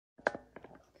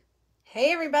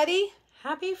Hey everybody,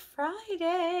 happy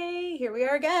Friday. Here we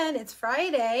are again. It's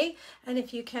Friday, and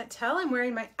if you can't tell, I'm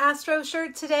wearing my Astro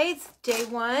shirt today. It's day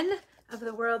one of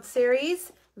the World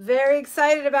Series. Very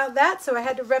excited about that, so I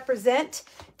had to represent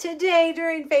today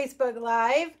during Facebook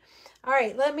Live. All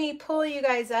right, let me pull you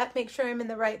guys up, make sure I'm in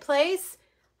the right place.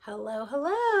 Hello,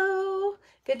 hello.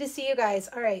 Good to see you guys.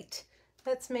 All right,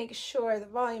 let's make sure the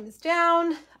volume is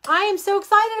down. I am so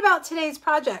excited about today's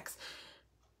projects.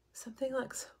 Something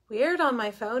looks weird on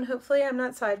my phone. Hopefully I'm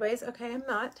not sideways. Okay, I'm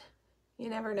not. You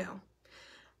never know.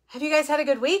 Have you guys had a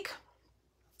good week?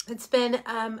 It's been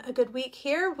a good week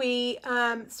here. We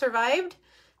survived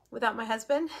without my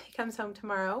husband. He comes home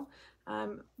tomorrow.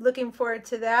 Looking forward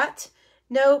to that.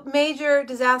 No major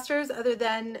disasters other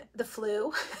than the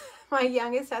flu. My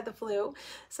youngest had the flu,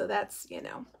 so that's, you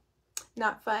know,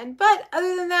 not fun. But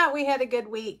other than that, we had a good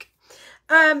week.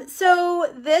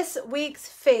 So this week's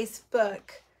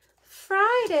Facebook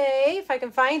Friday, if I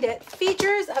can find it,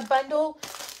 features a bundle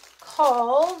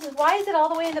called, why is it all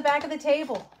the way in the back of the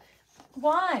table?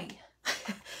 Why?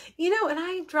 You know, and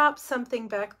I dropped something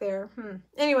back there.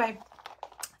 Anyway,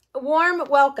 a warm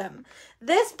welcome.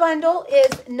 This bundle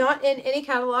is not in any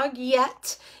catalog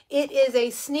yet. It is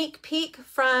a sneak peek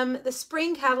from the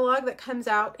spring catalog that comes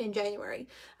out in January.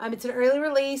 It's an early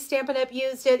release. Stampin' Up!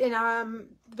 Used it in the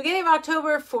beginning of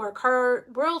October for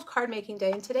World Card Making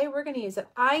Day, and today we're going to use it.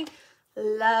 I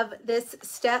love this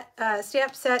stamp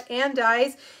set and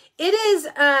dies. It is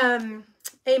a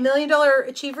 $1 Million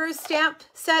Achievers stamp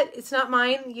set. It's not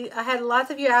mine. I had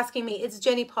lots of you asking me. It's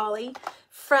Jenny Polly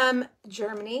from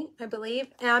Germany, I believe.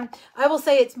 And I will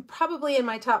say it's probably in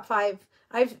my top 5.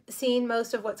 I've seen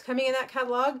most of what's coming in that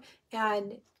catalog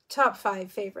and top 5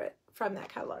 favorite from that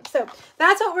catalog. So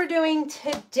that's what we're doing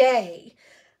today.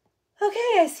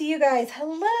 Okay, I see you guys.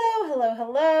 Hello, hello,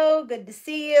 hello. Good to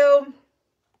see you.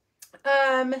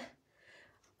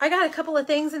 I got a couple of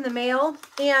things in the mail,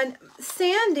 and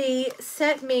Sandy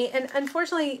sent me, and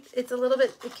unfortunately it's a little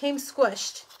bit, it came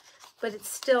squished, but it's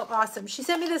still awesome. She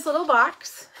sent me this little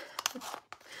box.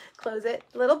 Close it.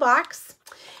 Little box.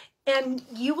 And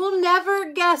you will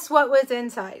never guess what was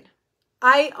inside.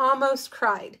 I almost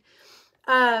cried.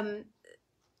 The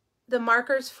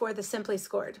markers for the Simply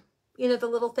Scored. You know, the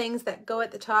little things that go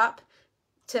at the top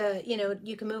to, you know,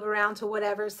 you can move around to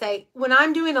whatever. Say, when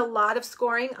I'm doing a lot of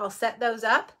scoring, I'll set those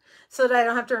up so that I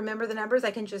don't have to remember the numbers.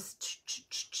 I can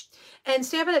just, and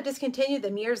Stampin' Up! Discontinued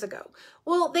them years ago.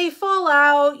 Well, they fall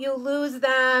out, you lose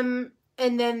them,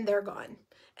 and then they're gone.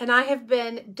 And I have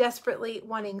been desperately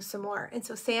wanting some more. And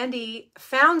so Sandy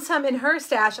found some in her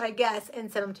stash, I guess,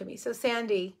 and sent them to me. So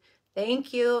Sandy,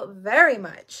 thank you very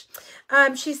much.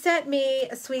 She sent me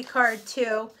a sweet card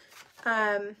too.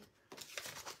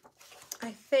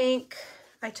 I think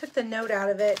I took the note out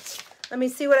of it. Let me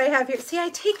see what I have here. See, I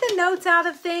take the notes out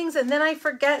of things and then I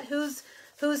forget who's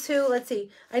who. Let's see.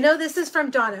 I know this is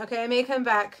from Donna. Okay, I may come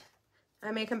back.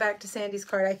 To Sandy's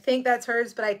card. I think that's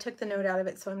hers, but I took the note out of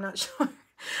it, so I'm not sure.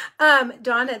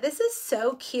 Donna, this is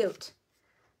so cute.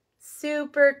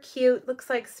 Super cute. Looks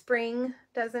like spring,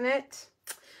 doesn't it?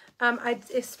 I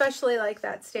especially like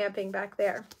that stamping back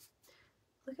there.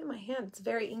 Look at my hand. It's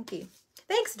very inky.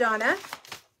 Thanks, Donna.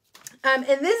 And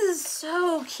this is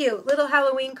so cute. Little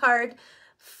Halloween card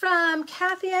from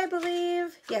Kathy, I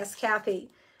believe. Yes,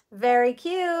 Kathy. Very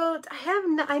cute.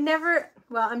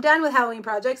 Well, I'm done with Halloween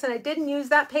projects, and I didn't use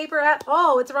that paper at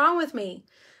all. What's wrong with me?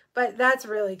 But that's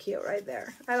really cute right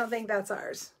there. I don't think that's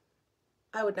ours.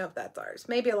 I would know if that's ours.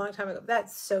 Maybe a long time ago.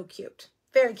 That's so cute.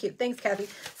 Very cute. Thanks, Kathy.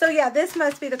 So yeah, this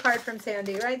must be the card from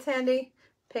Sandy. Right, Sandy?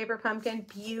 Paper pumpkin.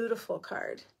 Beautiful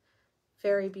card.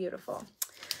 Very beautiful.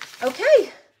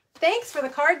 Okay. Thanks for the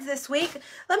cards this week.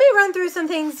 Let me run through some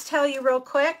things, tell you real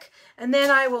quick, and then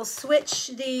I will switch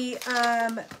the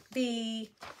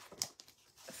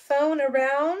phone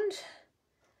around.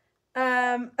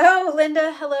 Oh,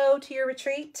 Linda, hello to your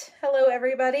retreat. Hello,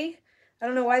 everybody. I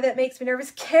don't know why that makes me nervous.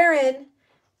 Karen,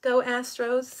 go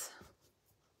Astros.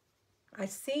 I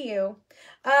see you.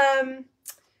 All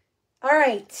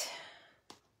right.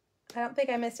 I don't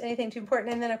think I missed anything too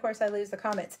important, and then, of course, I lose the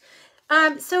comments.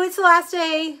 So it's the last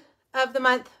day of the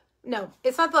month. No,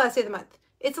 it's not the last day of the month.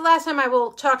 It's the last time I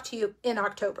will talk to you in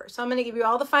October. So I'm going to give you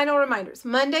all the final reminders.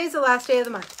 Monday is the last day of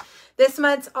the month. This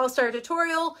month's All-Star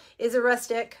Tutorial is a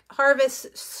Rustic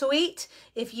Harvest Suite.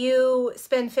 If you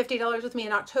spend $50 with me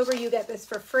in October, you get this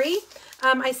for free.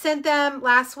 I sent them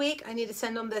last week. I need to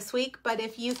send them this week. But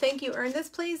if you think you earned this,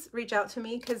 please reach out to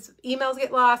me because emails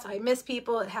get lost. I miss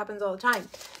people. It happens all the time.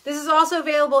 This is also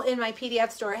available in my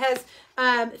PDF store. It has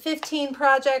 15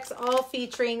 projects, all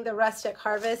featuring the Rustic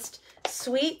Harvest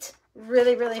Suite.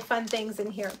 really, really fun things in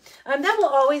here. That will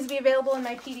always be available in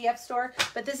my PDF store,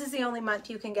 but this is the only month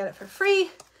you can get it for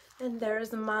free. And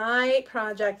there's my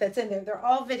project that's in there. They're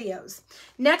all videos.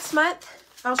 Next month,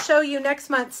 I'll show you next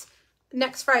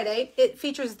Friday. It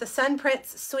features the Sun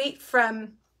Prince suite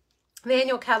from the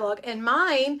annual catalog. And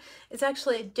mine is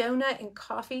actually a donut and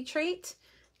coffee treat.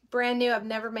 Brand new. I've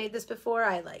never made this before.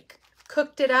 I like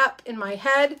cooked it up in my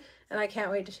head and I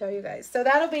can't wait to show you guys. So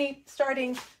that'll be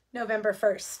starting November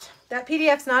 1st. That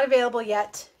PDF's not available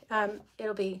yet.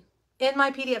 It'll be in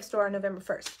my PDF store on November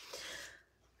 1st.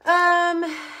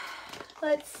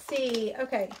 Let's see.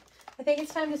 Okay. I think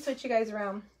it's time to switch you guys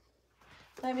around.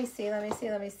 Let me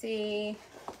see.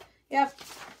 Yep.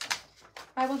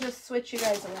 I will just switch you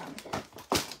guys around.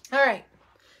 All right.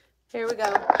 Here we go.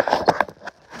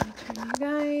 Let me turn you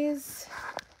guys.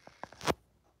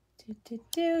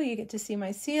 You get to see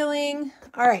my ceiling.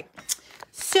 All right.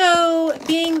 So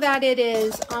being that it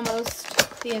is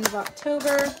almost the end of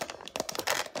October,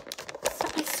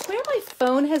 I swear my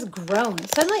phone has grown.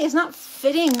 Suddenly it's not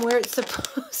fitting where it's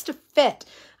supposed to fit.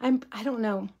 I don't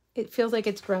know. It feels like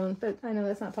it's grown, but I know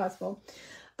that's not possible.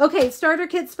 Okay, starter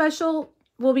kit special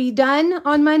will be done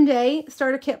on Monday.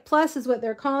 Starter kit plus is what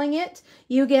they're calling it.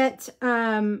 You get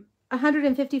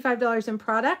 $155 in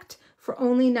product for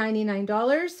only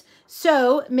 $99.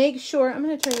 So make sure, I'm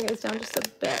going to turn you guys down just a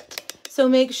bit. So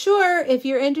make sure if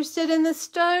you're interested in the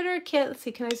starter kit, let's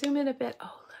see, can I zoom in a bit?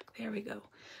 Oh, look, there we go.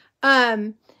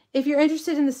 If you're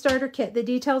interested in the starter kit, the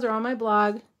details are on my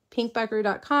blog,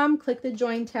 pinkbuckaroo.com. Click the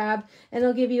join tab and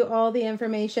it'll give you all the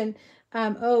information.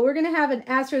 Oh, we're going to have an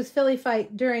Astros Philly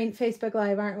fight during Facebook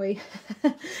Live, aren't we?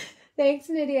 Thanks,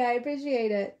 Nydia. I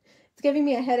appreciate it. It's giving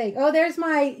me a headache. Oh, there's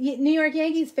my New York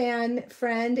Yankees fan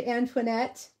friend,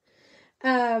 Antoinette.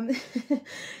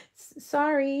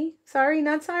 Sorry,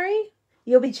 not sorry.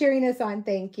 You'll be cheering us on.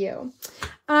 Thank you.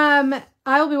 I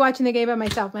will be watching the game by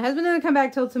myself. My husband doesn't come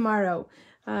back till tomorrow,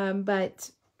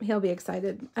 but he'll be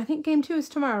excited. I think game 2 is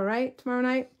tomorrow, right? Tomorrow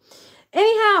night.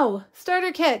 Anyhow,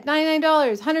 starter kit,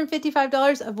 $99,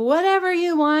 $155 of whatever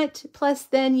you want. Plus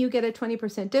then you get a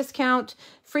 20% discount,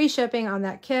 free shipping on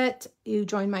that kit. You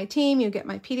join my team, you get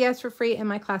my PDFs for free and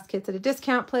my class kits at a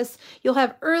discount. Plus you'll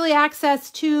have early access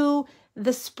to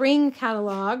the spring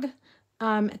catalog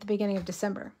at the beginning of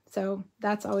December. So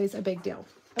that's always a big deal.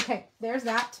 Okay, there's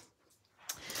that.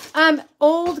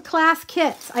 Old class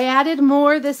kits. I added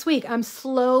more this week. I'm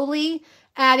slowly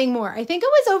adding more. I think I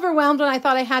was overwhelmed when I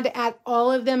thought I had to add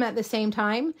all of them at the same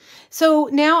time. So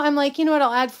now I'm like, you know what?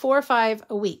 I'll add 4 or 5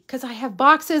 a week because I have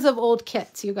boxes of old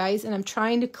kits, you guys, and I'm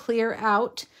trying to clear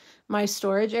out my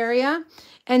storage area.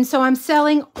 And so I'm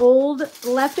selling old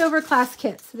leftover class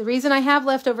kits. The reason I have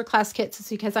leftover class kits is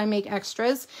because I make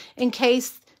extras in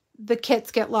case the kits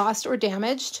get lost or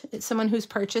damaged. It's someone who's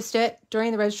purchased it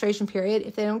during the registration period.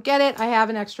 If they don't get it, I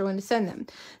have an extra one to send them.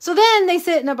 So then they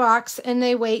sit in a box and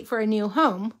they wait for a new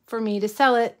home for me to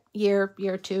sell it year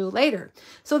or 2 later.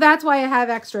 So that's why I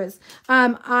have extras.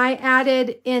 I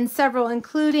added in several,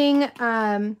 including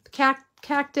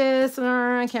cactus,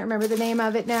 I can't remember the name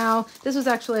of it now. This was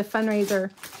actually a fundraiser.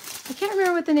 I can't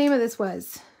remember what the name of this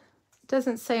was. It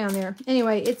doesn't say on there.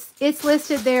 Anyway, it's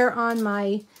listed there on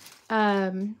my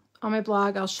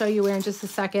blog. I'll show you where in just a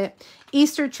second.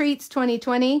 Easter Treats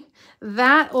 2020.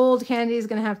 That old candy is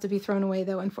going to have to be thrown away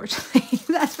though, unfortunately.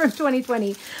 That's from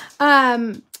 2020.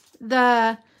 Why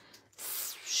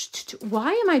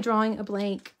am I drawing a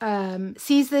blank?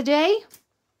 Seize the Day.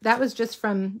 That was just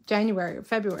from January or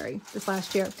February this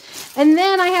last year. And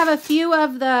then I have a few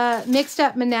of the Mixed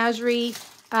Up Menagerie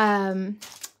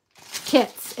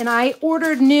kits. And I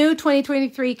ordered new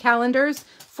 2023 calendars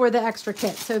for the extra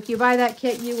kit. So if you buy that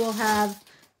kit, you will have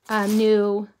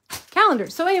new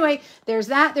calendars. So anyway, there's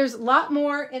that. There's a lot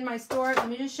more in my store. Let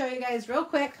me just show you guys real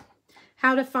quick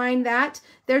how to find that.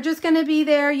 They're just going to be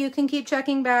there. You can keep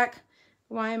checking back.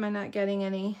 Why am I not getting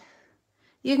any?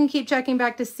 You can keep checking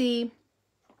back to see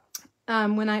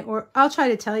I'll try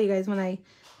to tell you guys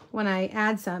when I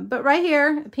add some. But right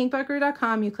here at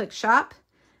pinkbuckaroo.com, you click shop,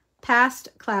 past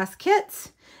class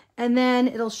kits, and then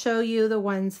it'll show you the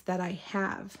ones that I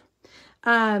have.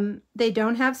 They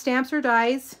don't have stamps or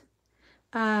dies,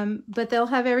 but they'll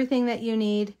have everything that you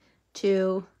need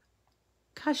to,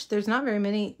 gosh, there's not very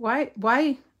many.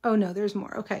 Why? Oh no, there's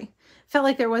more. Okay. Felt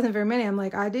like there wasn't very many. I'm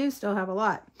like, I do still have a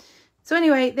lot. So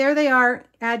anyway, there they are.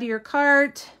 Add to your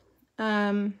cart,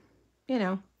 you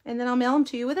know, and then I'll mail them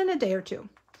to you within a day or 2.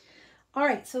 All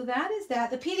right. So that is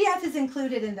that. The PDF is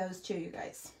included in those too, you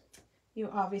guys. you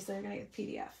obviously are going to get the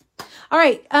PDF. All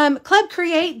right, Club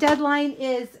Create deadline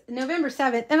is November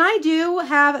 7th, and I do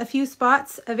have a few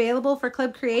spots available for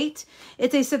Club Create.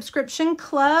 It's a subscription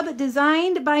club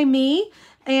designed by me,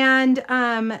 and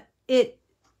it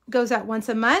goes out once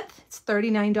a month. It's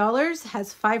 $39,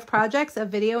 has 5 projects, a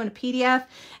video and a PDF,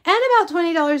 and about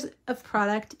 $20 of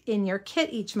product in your kit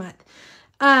each month.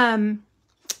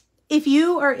 If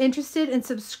you are interested in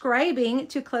subscribing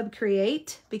to Club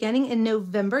Create beginning in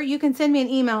November, you can send me an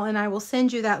email and I will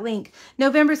send you that link.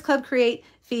 November's Club Create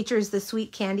features the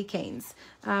sweet candy canes.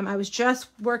 I was just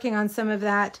working on some of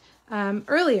that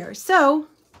earlier. So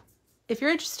if you're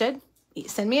interested,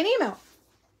 send me an email.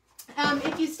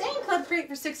 If you stay in Club Create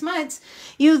for 6 months,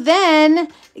 you then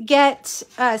get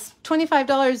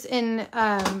 $25 in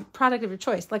product of your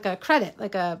choice, like a credit,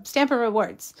 like a Stampin'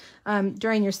 Rewards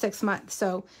during your 6 months.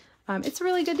 So it's a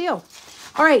really good deal.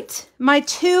 All right, my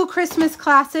 2 Christmas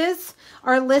classes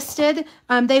are listed.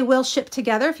 They will ship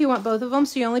together if you want both of them,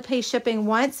 so you only pay shipping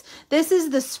once. This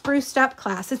is the Spruced Up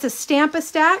class. It's a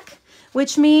Stamp-A-Stack,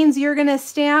 which means you're going to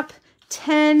stamp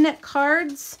 10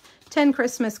 cards, 10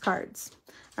 Christmas cards.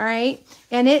 All right,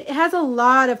 and it has a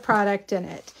lot of product in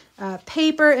it.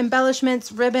 Paper,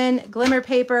 embellishments, ribbon, glimmer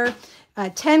paper,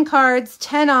 10 cards,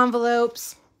 10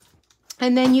 envelopes,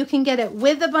 and then you can get it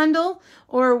with the bundle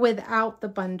or without the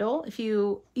bundle. If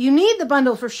you need the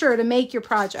bundle for sure to make your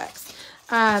projects.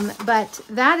 But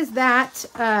that is that.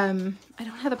 I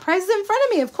don't have the prices in front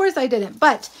of me. Of course I didn't,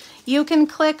 but you can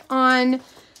click on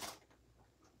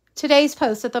today's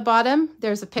post at the bottom.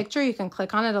 There's a picture. You can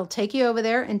click on it. It'll take you over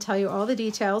there and tell you all the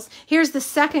details. Here's the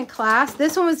second class.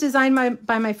 This one was designed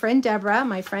by my friend Deborah,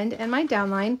 my friend and my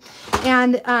downline.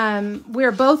 And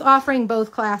we're both offering both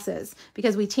classes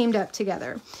because we teamed up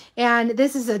together. And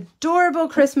this is adorable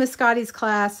Christmas Scotties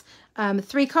class.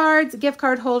 3 cards, a gift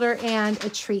card holder, and a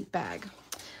treat bag.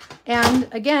 And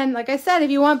again, like I said,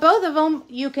 if you want both of them,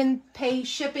 you can pay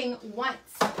shipping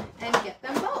once and get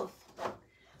them both.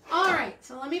 All right,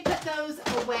 so let me put those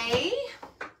away.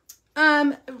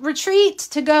 Retreat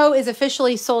to Go is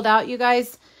officially sold out, you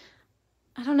guys.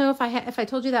 I don't know if I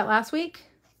told you that last week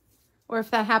or if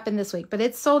that happened this week, but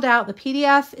it's sold out. The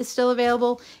PDF is still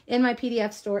available in my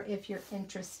PDF store if you're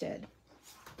interested.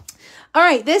 All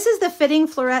right, this is the Fitting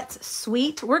Florets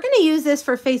Suite. We're going to use this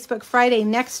for Facebook Friday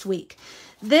next week.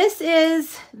 This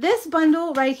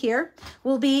bundle right here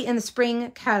will be in the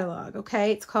spring catalog,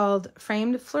 okay? It's called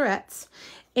Framed Florets.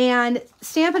 And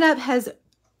Stampin' Up! Has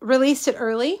released it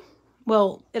early.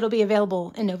 Well, it'll be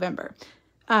available in November.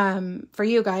 For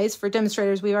you guys, for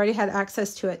demonstrators, we already had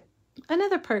access to it.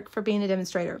 Another perk for being a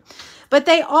demonstrator. But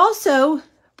they also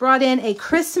brought in a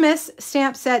Christmas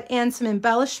stamp set and some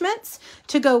embellishments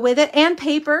to go with it, and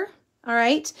paper. All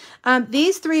right.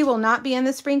 These 3 will not be in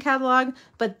the spring catalog,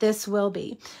 but this will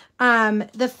be.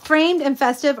 The framed and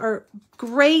festive are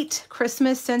great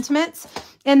Christmas sentiments,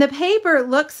 and the paper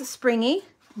looks springy,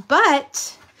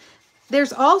 but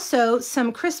there's also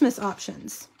some Christmas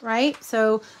options, right?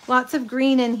 So lots of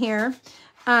green in here.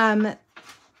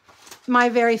 My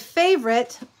very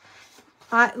favorite,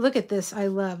 look at this. I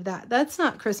love that. That's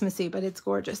not Christmassy, but it's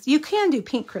gorgeous. You can do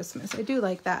pink Christmas. I do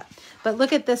like that. But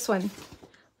look at this one.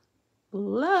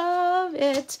 Love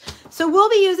it. So we'll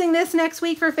be using this next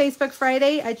week for Facebook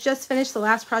Friday. I just finished the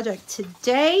last project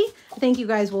today. I think you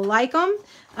guys will like them.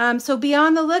 So be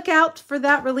on the lookout for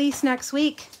that release next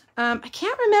week. I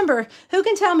can't remember. Who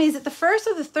can tell me? Is it the 1st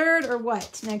or the 3rd or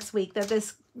what next week that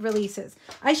this releases?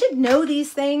 I should know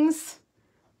these things,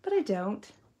 but I don't.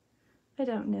 I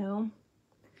don't know.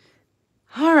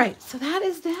 All right. So that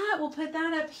is that. We'll put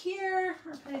that up here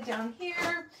or put it down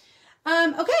here.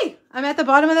 Okay, I'm at the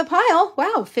bottom of the pile.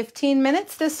 Wow, 15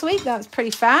 minutes this week. That was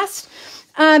pretty fast.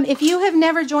 If you have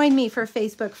never joined me for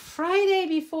Facebook Friday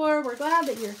before, we're glad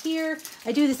that you're here.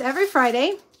 I do this every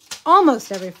Friday,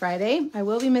 almost every Friday. I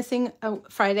will be missing a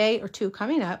Friday or 2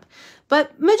 coming up,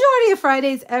 but majority of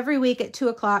Fridays every week at 2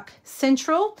 o'clock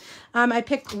Central. I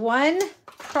picked one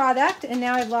product and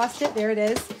now I've lost it. There it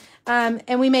is.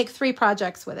 And we make 3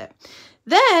 projects with it.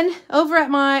 Then over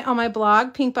at on my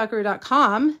blog,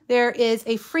 pinkbuckaroo.com, there is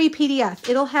a free PDF.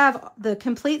 It'll have the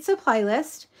complete supply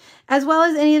list as well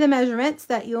as any of the measurements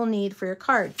that you'll need for your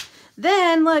card.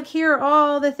 Then look, here are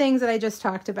all the things that I just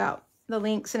talked about, the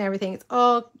links and everything. It's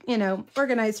all,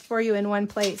 organized for you in one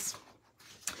place.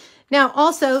 Now,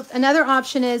 also, another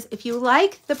option is if you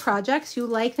like the projects, you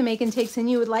like the make and takes, and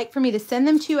you would like for me to send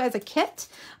them to you as a kit,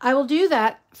 I will do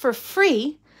that for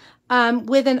free.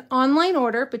 With an online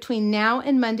order between now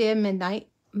and Monday and midnight.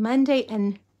 Monday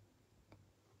and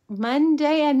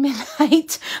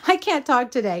midnight. I can't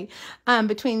talk today.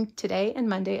 Between today and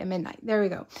Monday and midnight. There we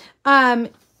go.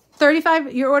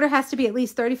 $35. Your order has to be at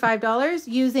least $35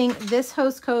 using this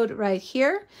host code right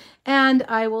here. And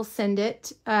I will send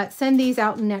these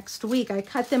out next week. I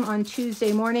cut them on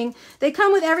Tuesday morning. They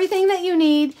come with everything that you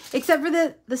need except for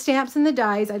the stamps and the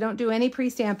dies. I don't do any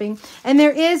pre-stamping. And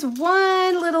there is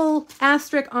one little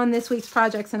asterisk on this week's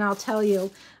projects, and I'll tell you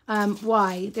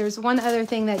why. There's one other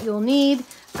thing that you'll need,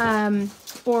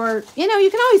 or, you know,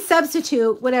 you can always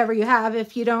substitute whatever you have.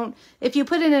 If you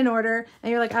put in an order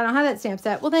and you're like, I don't have that stamp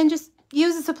set, well, then just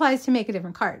use the supplies to make a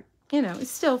different card. You know,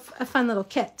 it's still a fun little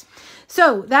kit.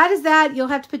 So that is that. You'll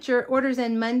have to put your orders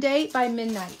in Monday by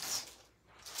midnight.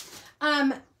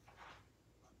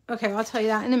 Okay, I'll tell you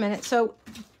that in a minute. So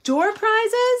door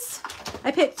prizes,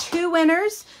 I picked 2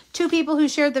 winners, 2 people who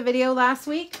shared the video last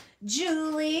week,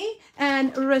 Julie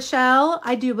and Rochelle.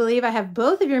 I do believe I have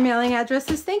both of your mailing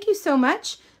addresses. Thank you so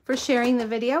much for sharing the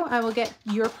video. I will get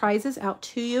your prizes out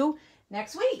to you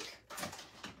next week.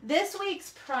 This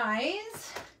week's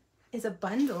prize is a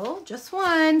bundle, just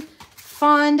one.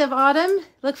 Fond of Autumn.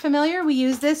 Look familiar? We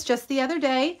used this just the other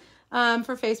day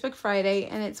for Facebook Friday,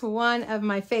 and it's one of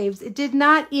my faves. It did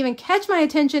not even catch my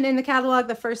attention in the catalog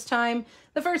the first 10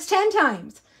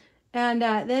 times. And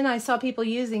then I saw people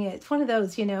using it. It's one of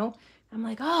those, you know. I'm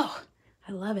like, oh,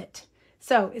 I love it.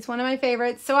 So it's one of my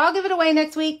favorites. So I'll give it away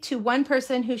next week to one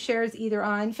person who shares either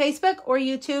on Facebook or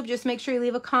YouTube. Just make sure you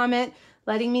leave a comment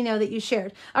letting me know that you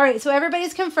shared. All right, so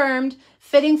everybody's confirmed.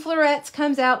 Fitting Florets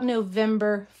comes out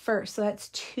November 1st. So that's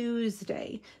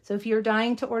Tuesday. So if you're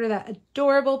dying to order that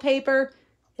adorable paper,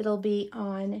 it'll be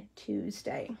on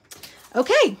Tuesday.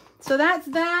 Okay, so that's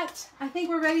that. I think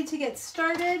we're ready to get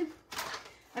started.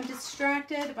 I'm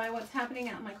distracted by what's happening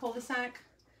out in my cul-de-sac.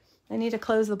 I need to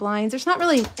close the blinds. There's not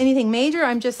really anything major.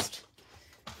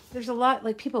 There's a lot,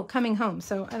 like people coming home.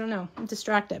 So I don't know. I'm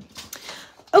distracted.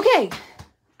 Okay,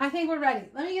 I think we're ready.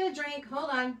 Let me get a drink. Hold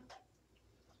on.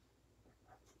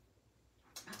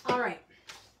 All right.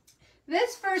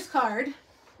 This first card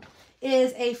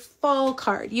is a fall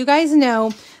card. You guys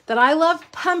know that I love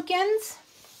pumpkins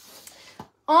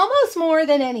almost more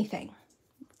than anything.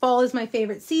 Fall is my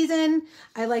favorite season.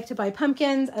 I like to buy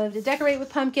pumpkins. I love to decorate with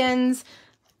pumpkins.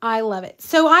 I love it.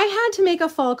 So I had to make a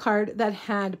fall card that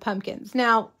had pumpkins.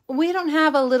 Now, we don't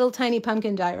have a little tiny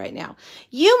pumpkin die right now.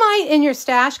 You might in your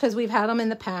stash because we've had them in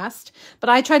the past, but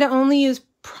I try to only use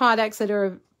products that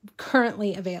are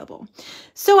currently available.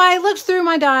 So I looked through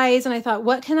my dies and I thought,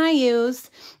 what can I use?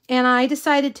 And I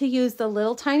decided to use the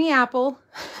little tiny apple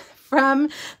from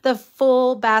the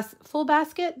full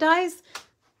basket dies.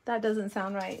 That doesn't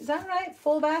sound right. Is that right?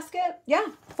 Full basket? Yeah,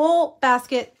 full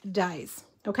basket dies.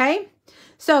 Okay.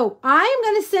 So I am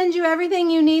going to send you everything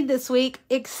you need this week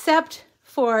except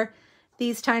for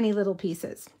these tiny little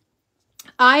pieces.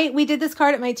 We did this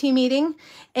card at my team meeting,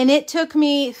 and it took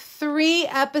me 3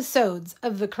 episodes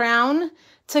of The Crown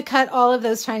to cut all of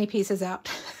those tiny pieces out.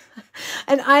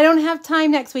 And I don't have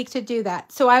time next week to do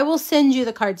that. So I will send you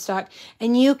the cardstock,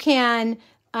 and you can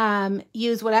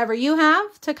use whatever you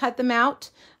have to cut them out,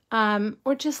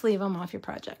 or just leave them off your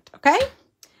project. Okay?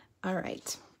 All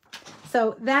right.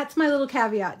 So that's my little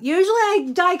caveat. Usually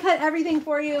I die cut everything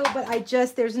for you, but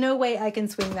there's no way I can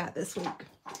swing that this week.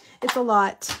 It's a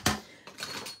lot.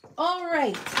 All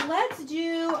right, let's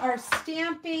do our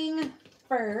stamping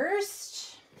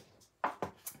first.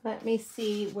 Let me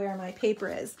see where my paper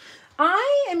is.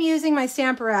 I am using my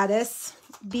Stamparatus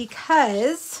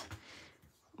because,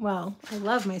 well, I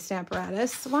love my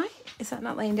Stamparatus. Why is that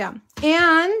not laying down?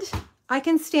 And I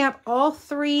can stamp all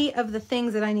 3 of the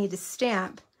things that I need to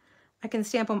stamp. I can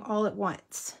stamp them all at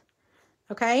once.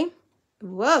 Okay?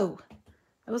 Whoa.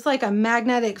 It was like a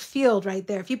magnetic field right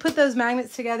there. If you put those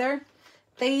magnets together,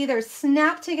 they either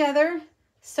snap together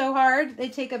so hard they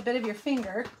take a bit of your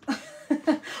finger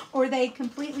or they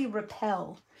completely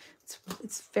repel.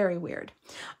 It's very weird.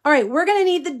 All right, we're going to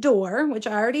need the door, which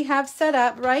I already have set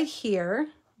up right here.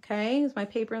 Okay, is my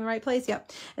paper in the right place?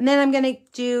 Yep. And then I'm going to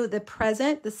do the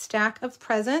present, the stack of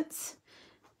presents.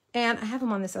 And I have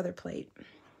them on this other plate.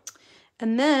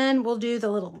 And then we'll do the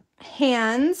little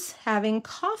hands having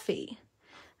coffee.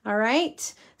 All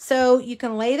right, so you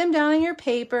can lay them down on your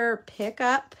paper, pick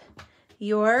up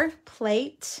your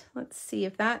plate. Let's see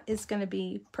if that is going to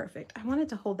be perfect. I wanted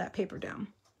to hold that paper down.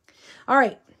 All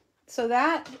right, so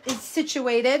that is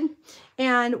situated,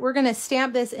 and we're going to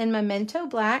stamp this in Memento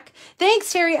Black.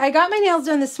 Thanks, Terry. I got my nails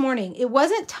done this morning. It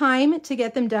wasn't time to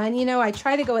get them done. You know, I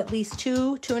try to go at least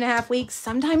 2.5 weeks,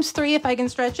 sometimes 3 if I can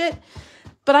stretch it.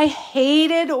 But I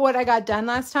hated what I got done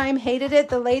last time. Hated it.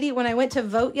 The lady, when I went to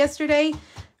vote yesterday,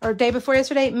 or day before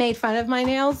yesterday, made fun of my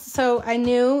nails. So I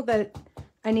knew that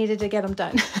I needed to get them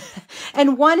done.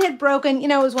 And one had broken, you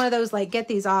know, it was one of those like, get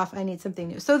these off. I need something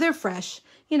new. So they're fresh.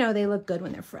 You know, they look good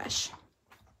when they're fresh.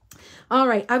 All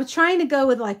right. I was trying to go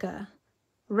with like a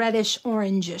reddish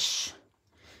orangish.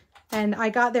 And I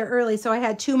got there early, so I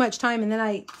had too much time. And then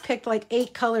I picked like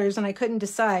 8 colors and I couldn't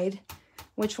decide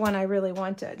which one I really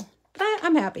wanted. But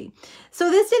I'm happy. So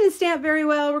this didn't stamp very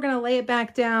well. We're going to lay it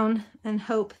back down and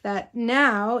hope that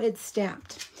now it's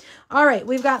stamped. All right,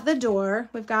 we've got the door.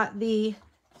 We've got the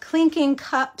clinking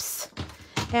cups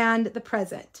and the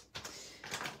present.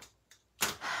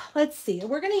 Let's see.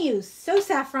 We're going to use So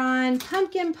Saffron,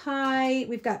 pumpkin pie.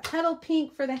 We've got petal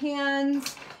pink for the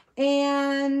hands.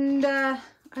 And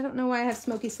I don't know why I have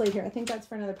smoky slate here. I think that's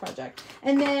for another project.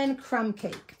 And then crumb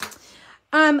cake.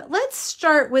 Let's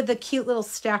start with the cute little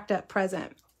stacked up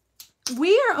present.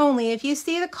 We are only, if you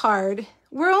see the card,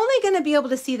 we're only going to be able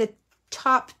to see the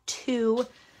top 2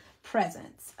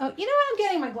 presents. Oh, you know what? I'm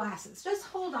getting my glasses. Just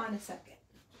hold on a second.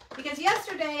 Because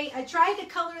yesterday I tried to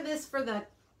color this for the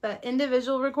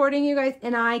individual recording, you guys,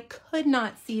 and I could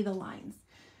not see the lines.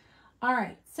 All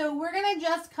right, so we're going to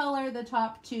just color the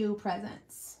top 2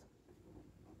 presents.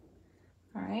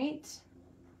 All right.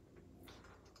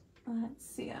 Let's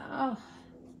see. Oh,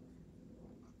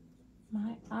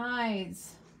 my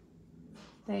eyes.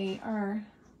 They are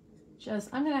just,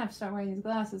 I'm going to have to start wearing these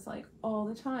glasses like all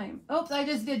the time. Oops, I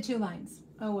just did 2 lines.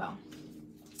 Oh, well.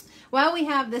 While we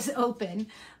have this open,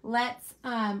 let's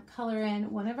color in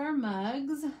one of our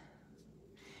mugs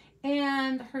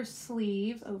and her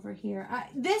sleeve over here.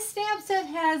 This stamp set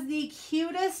has the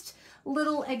cutest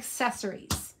little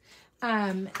accessories.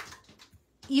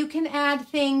 You can add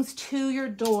things to your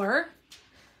door,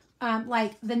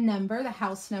 like the number, the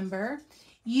house number.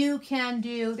 You can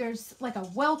do, there's like a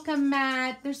welcome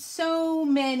mat. There's so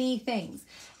many things.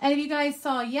 And if you guys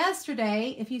saw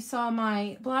yesterday, if you saw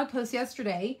my blog post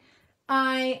yesterday,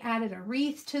 I added a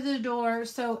wreath to the door.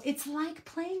 So it's like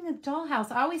playing a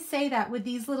dollhouse. I always say that with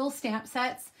these little stamp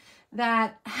sets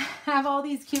that have all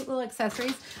these cute little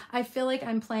accessories. I feel like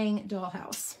I'm playing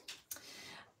dollhouse.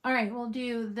 All right, we'll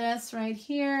do this right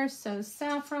here. So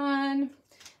saffron,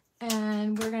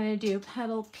 and we're gonna do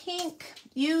petal pink.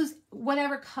 Use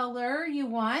whatever color you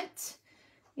want.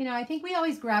 You know, I think we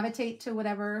always gravitate to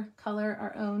whatever color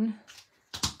our own,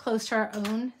 close to our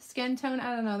own skin tone.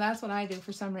 I don't know, that's what I do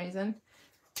for some reason.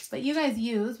 But you guys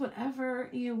use whatever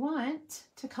you want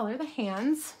to color the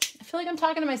hands. I feel like I'm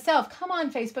talking to myself. Come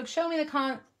on, Facebook, show me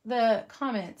the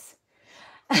comments.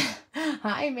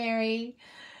 Hi, Mary.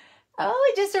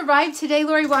 Oh, it just arrived today,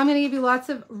 Lori. Well, I'm going to give you lots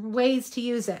of ways to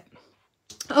use it.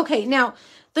 Okay, now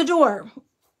the door.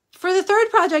 For the third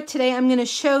project today, I'm going to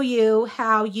show you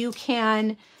how you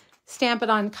can stamp it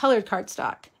on colored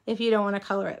cardstock if you don't want to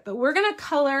color it. But we're going to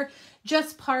color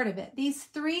just part of it. These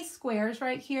 3 squares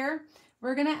right here,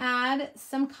 we're going to add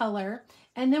some color.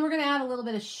 And then we're going to add a little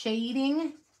bit of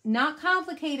shading. Not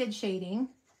complicated shading,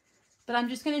 but I'm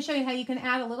just going to show you how you can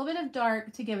add a little bit of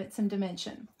dark to give it some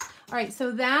dimension. All right,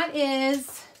 so that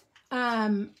is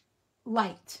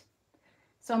light.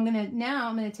 So I'm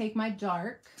going to take my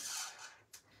dark,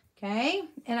 okay?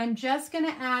 And I'm just going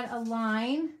to add a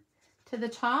line to the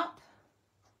top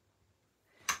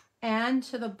and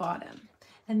to the bottom.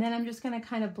 And then I'm just going to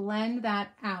kind of blend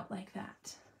that out like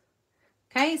that.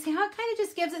 Okay, see how it kind of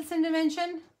just gives it some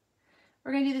dimension?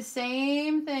 We're going to do the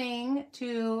same thing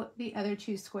to the other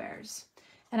 2 squares.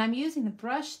 And I'm using the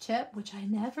brush tip, which I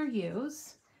never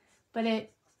use, but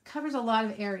it covers a lot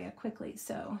of area quickly.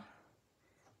 So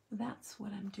that's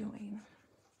what I'm doing.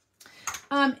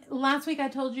 Last week I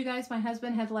told you guys my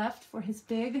husband had left for his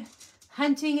big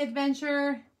hunting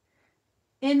adventure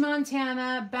in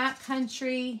Montana,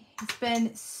 backcountry. He's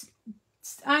been,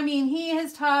 I mean, he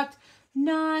has talked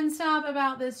nonstop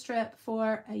about this trip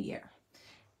for a year.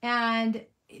 And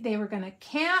they were going to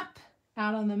camp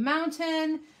out on the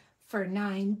mountain for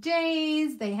 9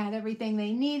 days. They had everything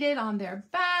they needed on their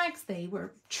backs. They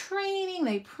were training,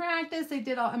 they practiced, they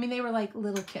did all, I mean, they were like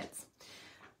little kids.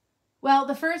 Well,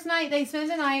 the first night, they spent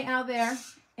the night out there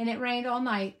and it rained all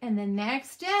night. And the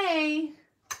next day,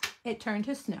 it turned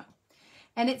to snow.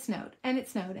 And it snowed, and it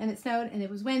snowed, and it snowed, and it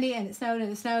was windy, and it snowed, and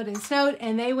it snowed, and it snowed,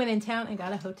 and they went in town and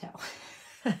got a hotel.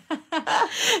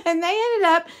 And they ended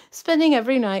up spending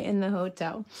every night in the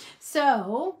hotel.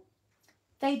 So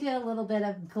they did a little bit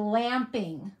of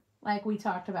glamping like we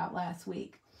talked about last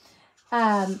week.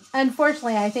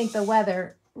 Unfortunately, I think the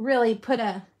weather really put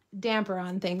a damper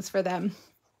on things for them.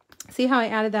 See how I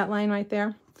added that line right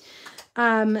there?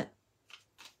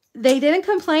 They didn't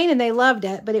complain and they loved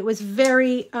it, but it was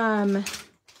very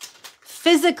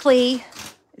physically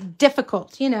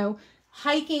difficult, you know,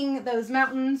 hiking those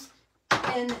mountains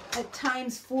and at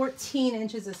times 14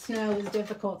 inches of snow is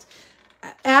difficult.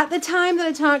 At the time that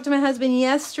I talked to my husband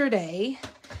yesterday,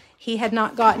 he had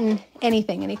not gotten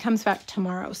anything, and he comes back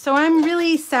tomorrow. So I'm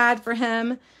really sad for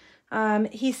him.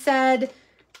 He said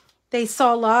they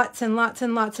saw lots and lots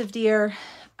and lots of deer.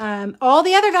 All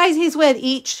the other guys he's with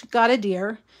each got a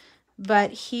deer,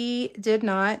 but he did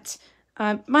not.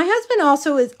 My husband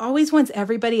also always wants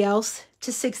everybody else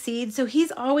to succeed. So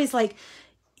he's always like,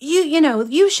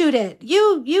 you shoot it.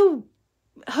 You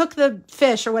hook the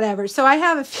fish or whatever. So I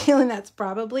have a feeling that's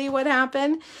probably what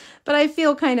happened, but I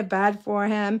feel kind of bad for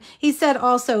him. He said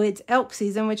also it's elk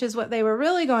season, which is what they were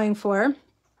really going for.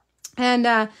 And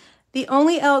the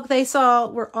only elk they saw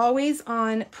were always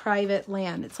on private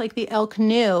land. It's like the elk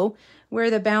knew where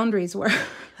the boundaries were.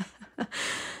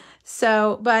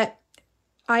 So, but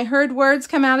I heard words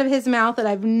come out of his mouth that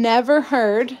I've never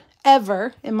heard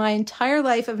ever in my entire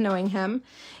life of knowing him.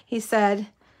 He said,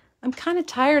 I'm kind of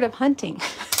tired of hunting.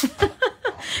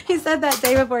 He said that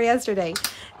day before yesterday,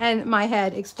 and my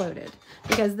head exploded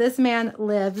because this man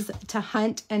lives to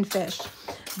hunt and fish.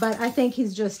 But I think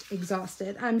he's just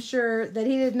exhausted. I'm sure that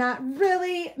he did not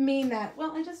really mean that.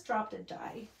 Well, I just dropped a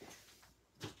die.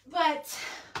 But,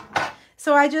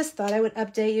 so I just thought I would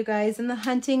update you guys in the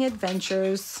hunting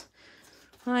adventures.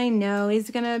 I know he's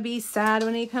going to be sad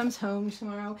when he comes home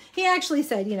tomorrow. He actually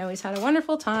said, he's had a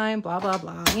wonderful time, blah, blah,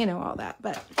 blah, all that.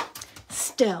 But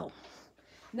still,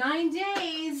 9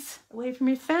 days away from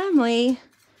your family. You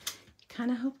kind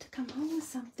of hope to come home with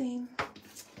something.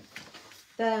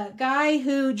 The guy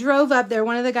who drove up there,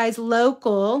 one of the guys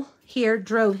local here,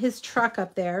 drove his truck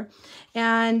up there.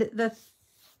 And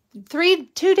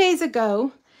 2 days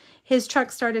ago, his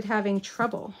truck started having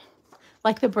trouble.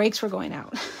 Like the brakes were going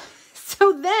out.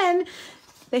 So then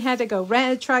they had to go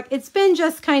rent a truck. It's been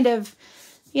just kind of,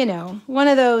 one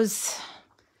of those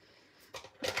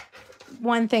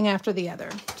one thing after the other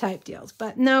type deals.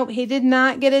 But no, he did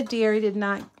not get a deer. He did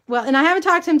not. Well, and I haven't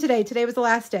talked to him today. Today was the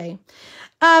last day.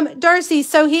 Darcy,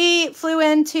 so he flew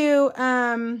into,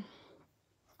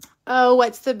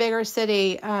 what's the bigger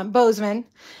city? Bozeman.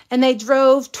 And they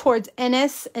drove towards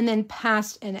Ennis and then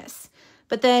past Ennis.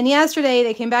 But then yesterday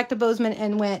they came back to Bozeman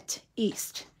and went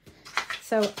east.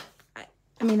 So,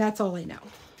 I mean, that's all I know.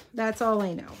 That's all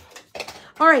I know.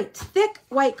 All right, thick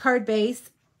white card base.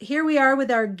 Here we are with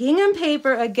our gingham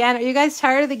paper again. Are you guys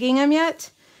tired of the gingham yet?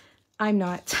 I'm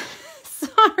not.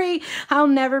 Sorry, I'll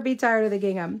never be tired of the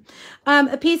gingham.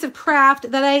 A piece of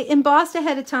craft that I embossed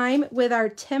ahead of time with our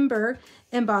timber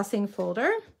embossing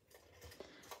folder.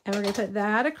 And we're going to put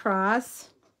that across.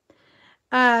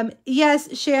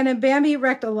 Yes, Shannon, Bambi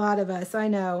wrecked a lot of us. I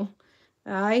know.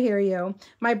 I hear you.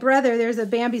 My brother, there's a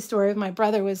Bambi story. My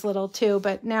brother was little too,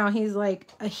 but now he's like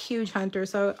a huge hunter.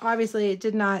 So obviously it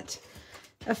did not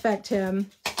affect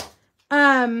him.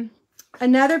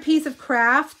 Another piece of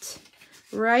craft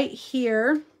right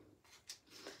here.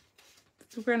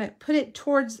 So we're going to put it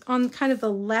on kind of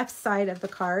the left side of the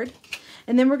card.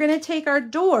 And then we're going to take our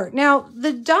door. Now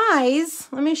the dies,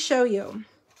 let me show you.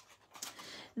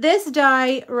 This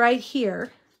die right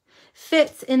here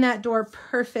fits in that door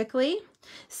perfectly.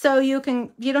 So you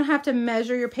don't have to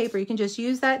measure your paper. You can just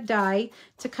use that die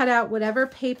to cut out whatever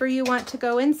paper you want to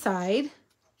go inside.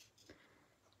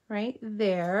 Right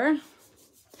there.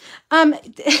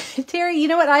 Terry, you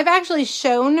know what? I've actually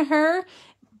shown her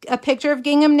a picture of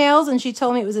gingham nails and she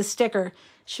told me it was a sticker.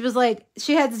 She was like,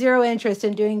 she had zero interest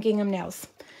in doing gingham nails.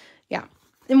 Yeah.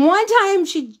 And one time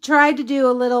she tried to do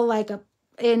a little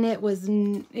and it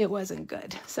wasn't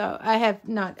good. So I have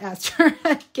not asked her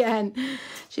again.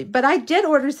 But I did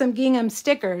order some gingham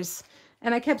stickers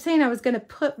and I kept saying I was going to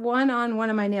put one on one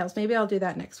of my nails. Maybe I'll do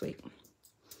that next week.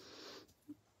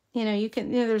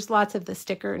 There's lots of the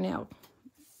sticker nail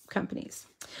companies.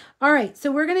 All right.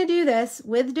 So we're going to do this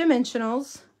with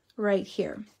dimensionals right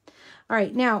here. All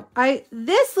right. Now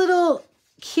this little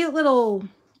cute little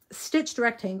stitched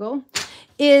rectangle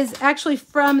is actually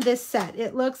from this set.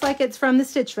 It looks like it's from the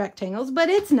Stitch Rectangles, but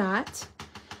it's not.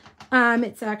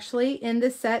 It's actually in the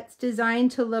set. It's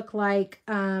designed to look like,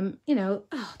 oh,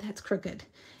 that's crooked.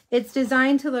 It's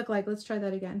designed to look like, let's try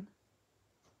that again.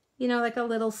 Like a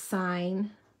little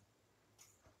sign.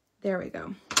 There we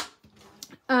go.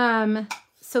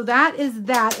 So that is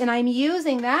that. And I'm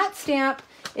using that stamp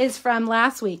is from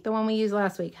last week, the one we used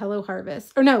last week, Hello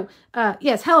Harvest. Or no,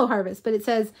 yes, Hello Harvest, but it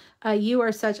says, you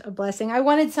are such a blessing. I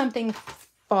wanted something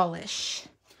fallish.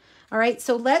 All right,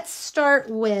 so let's start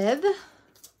with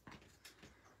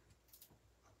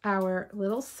our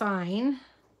little sign.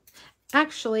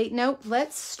 Actually, no,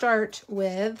 let's start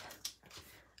with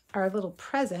our little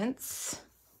presents.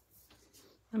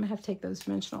 I'm gonna have to take those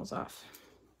dimensionals off.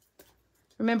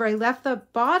 Remember, I left the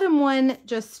bottom one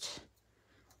just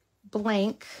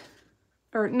blank,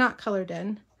 or not colored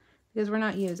in, because we're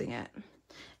not using it.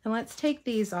 And let's take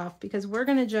these off because we're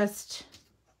going to just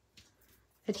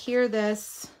adhere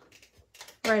this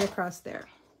right across there.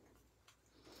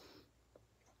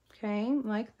 Okay,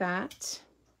 like that.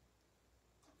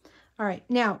 All right,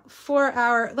 now for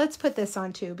our, let's put this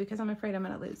on too because I'm afraid I'm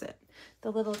going to lose it.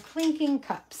 The little clinking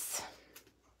cups.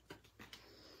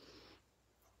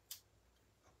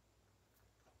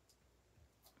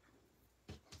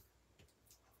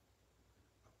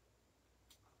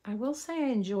 I will say I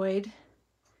enjoyed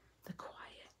the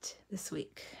quiet this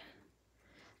week.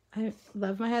 I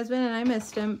love my husband and I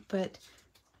missed him, but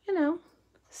you know,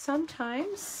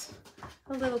 sometimes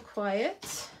a little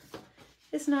quiet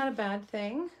is not a bad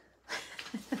thing.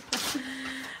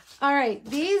 All right,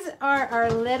 these are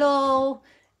our little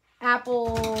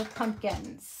apple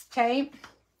pumpkins, okay?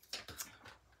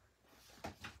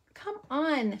 Come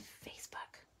on,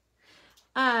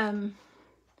 Facebook.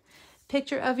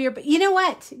 Picture of your, you know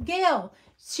what, Gail,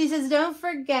 she says, don't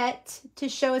forget to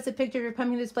show us a picture of your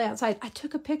pumpkin display outside. I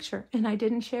took a picture and I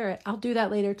didn't share it. I'll do that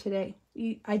later today.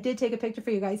 I did take a picture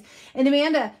for you guys. And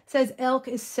Amanda says, elk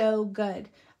is so good.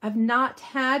 I've not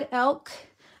had elk.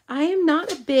 I am not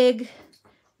a big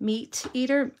meat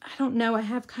eater. I don't know. I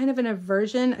have kind of an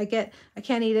aversion. I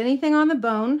can't eat anything on the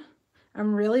bone.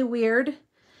 I'm really weird,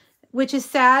 which is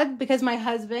sad because my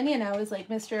husband, you know, is like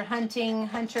Mr.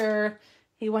 Hunter.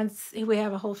 We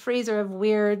have a whole freezer of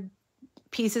weird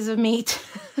pieces of meat.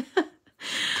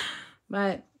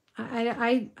 But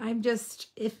I'm just,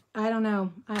 I don't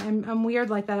know. I'm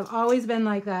weird like that. I've always been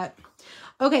like that.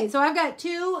 Okay, so I've got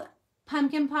 2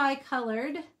 pumpkin pie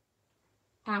colored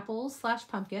apples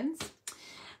 / pumpkins.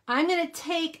 I'm going to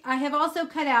take, I have also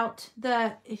cut out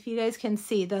the, if you guys can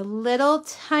see, the little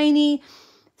tiny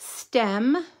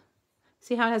stem.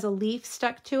 See how it has a leaf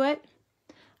stuck to it?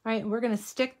 All right, we're going to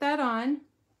stick that on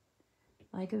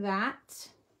like that.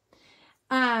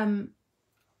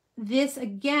 This,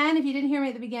 again, if you didn't hear me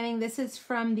at the beginning, this is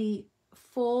from the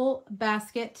Full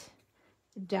Basket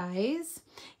dies.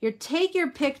 Take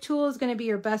your pick tool is going to be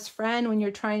your best friend when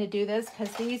you're trying to do this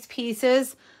because these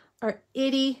pieces are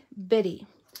itty bitty.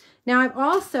 Now I've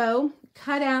also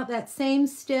cut out that same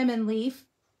stem and leaf.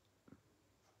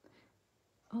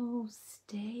 Oh,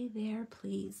 stay there,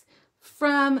 please.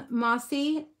 From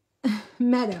Mossy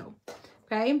Meadow.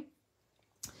 Okay.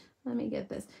 Let me get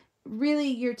this. Really,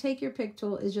 your take your pick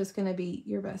tool is just going to be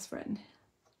your best friend.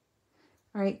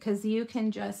 All right, because you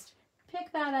can just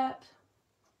pick that up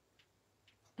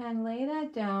and lay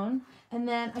that down. And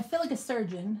then I feel like a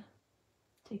surgeon.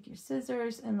 Take your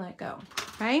scissors and let go.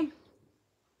 Okay.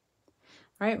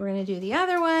 All right, we're going to do the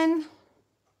other one.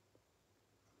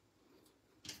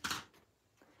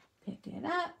 Pick it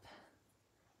up.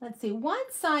 Let's see.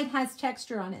 One side has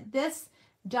texture on it. This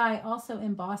die also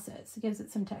embosses. It gives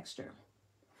it some texture.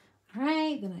 All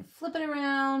right, then I flip it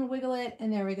around, wiggle it,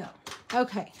 and there we go.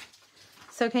 Okay,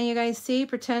 so can you guys see?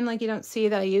 Pretend like you don't see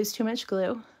that I used too much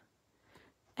glue.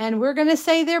 And we're going to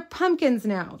say they're pumpkins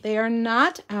now. They are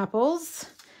not apples.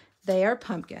 They are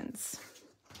pumpkins.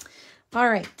 All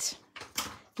right,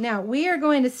 now we are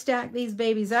going to stack these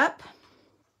babies up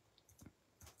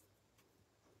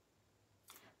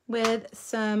with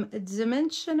some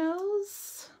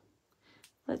dimensionals.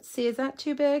 Let's see, is that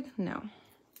too big? No.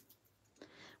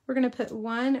 We're going to put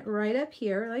one right up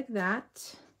here like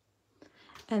that.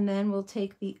 And then we'll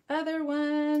take the other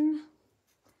one.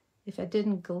 If I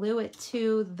didn't glue it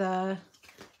to the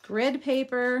grid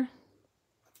paper.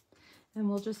 And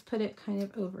we'll just put it kind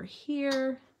of over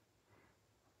here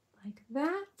like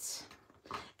that.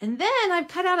 And then I've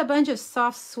cut out a bunch of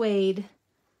soft suede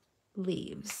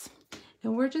leaves.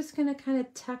 And we're just going to kind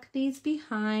of tuck these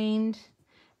behind,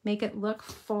 make it look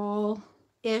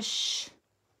fall-ish.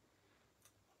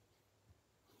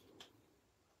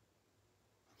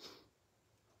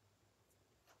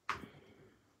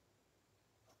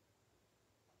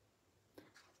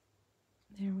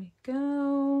 There we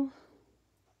go.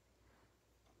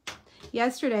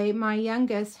 Yesterday, my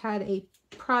youngest had a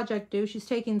project due. She's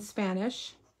taking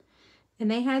Spanish. And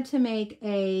they had to make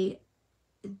a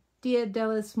Dia de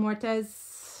los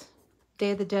Muertos,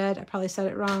 Day of the Dead, I probably said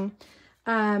it wrong,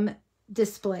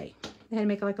 display. They had to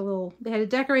make like a little, they had to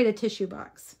decorate a tissue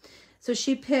box. So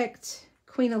she picked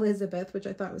Queen Elizabeth, which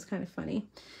I thought was kind of funny.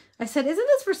 I said, isn't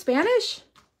this for Spanish?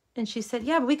 And she said,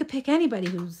 yeah, but we could pick anybody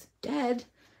who's dead.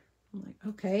 I'm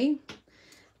like, okay.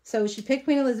 So she picked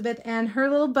Queen Elizabeth, and her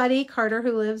little buddy, Carter,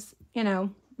 who lives, you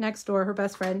know, next door, her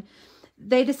best friend,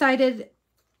 they decided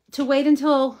to wait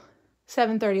until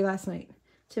 7:30 last night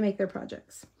to make their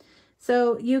projects.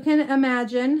 So you can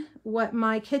imagine what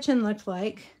my kitchen looked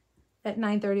like at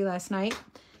 9:30 last night.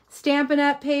 Stampin'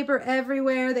 Up! Paper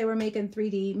everywhere. They were making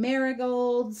 3D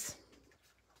marigolds.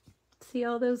 See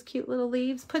all those cute little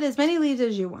leaves? Put as many leaves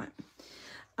as you want.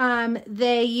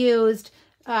 They used,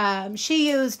 she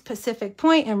used Pacific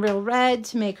Point and Real Red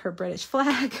to make her British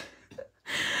flag.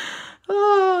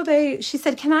 Oh, she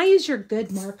said, can I use your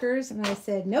good markers? And I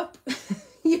said, nope,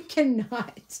 you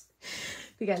cannot.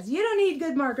 Because you don't need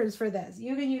good markers for this.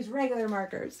 You can use regular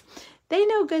markers. They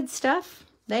know good stuff.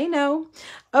 They know.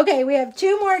 Okay, we have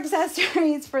 2 more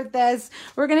accessories for this.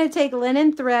 We're going to take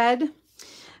linen thread.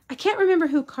 I can't remember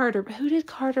who did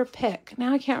Carter pick?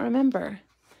 Now I can't remember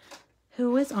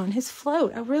who was on his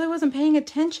float. I really wasn't paying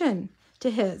attention to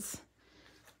his.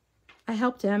 I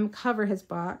helped him cover his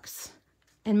box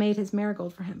and made his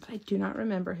marigold for him, but I do not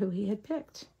remember who he had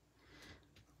picked.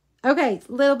 Okay,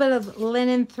 a little bit of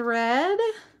linen thread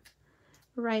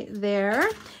right there.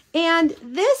 And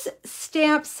this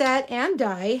stamp set and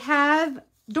die have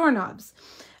doorknobs.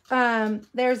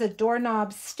 There's a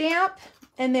doorknob stamp,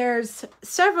 and there's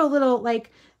several little,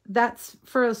 like, that's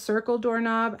for a circle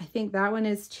doorknob. I think that one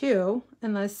is too,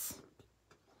 unless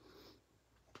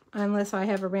I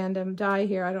have a random die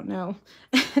here. I don't know.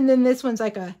 And then this one's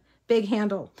like a big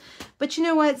handle. But you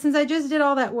know what? Since I just did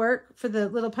all that work for the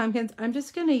little pumpkins, I'm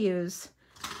just going to use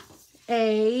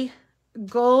a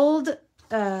gold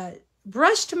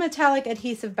brushed metallic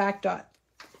adhesive back dot.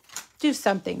 Do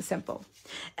something simple.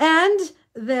 And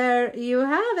there you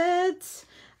have it.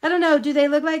 I don't know. Do they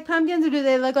look like pumpkins or do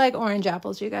they look like orange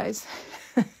apples, you guys?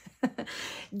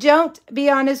 Don't be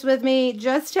honest with me.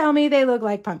 Just tell me they look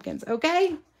like pumpkins,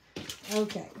 okay?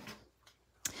 Okay.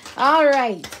 All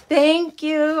right. Thank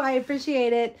you. I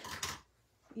appreciate it.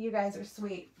 You guys are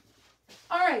sweet.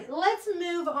 All right. Let's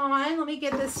move on. Let me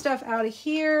get this stuff out of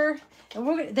here.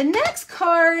 And the next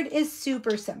card is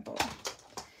super simple.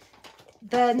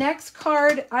 The next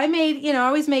card I made, I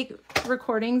always make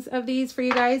recordings of these for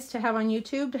you guys to have on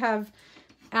YouTube, to have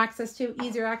access to,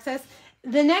 easier access.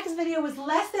 The next video was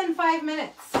less than 5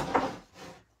 minutes.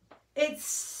 It's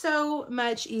so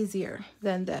much easier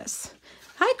than this.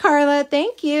 Hi, Carla.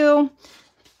 Thank you.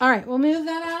 All right, we'll move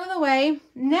that out of the way.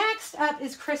 Next up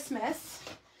is Christmas.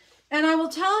 And I will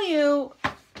tell you,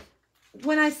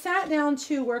 when I sat down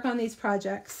to work on these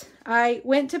projects, I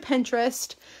went to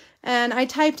Pinterest and I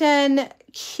typed in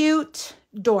cute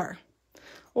door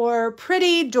or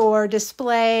pretty door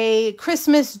display,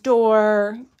 Christmas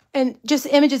door, and just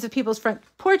images of people's front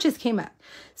porches came up.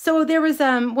 So there was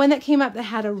one that came up that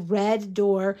had a red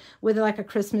door with like a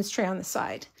Christmas tree on the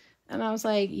side. And I was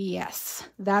like, yes,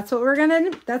 that's what we're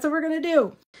gonna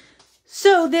do.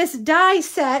 So this die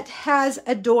set has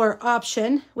a door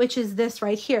option, which is this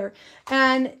right here.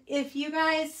 And if you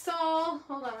guys saw,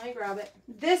 hold on, let me grab it.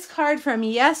 This card from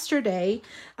yesterday,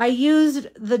 I used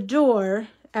the door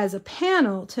as a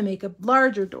panel to make a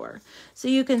larger door. So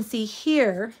you can see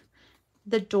here,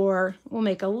 the door will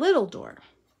make a little door.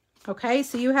 Okay,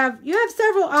 so you have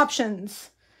several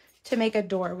options to make a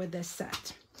door with this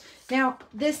set. Now,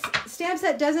 this stamp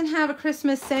set doesn't have a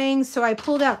Christmas saying, so I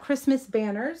pulled out Christmas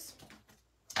banners.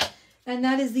 And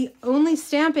that is the only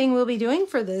stamping we'll be doing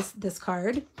for this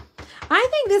card. I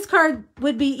think this card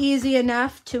would be easy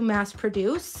enough to mass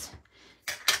produce.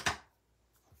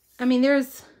 I mean,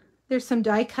 there's some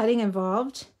die cutting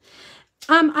involved.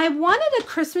 I wanted a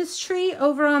Christmas tree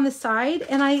over on the side,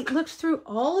 and I looked through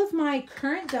all of my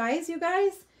current dies, you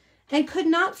guys, and could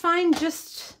not find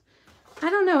just, I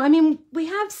don't know. I mean, we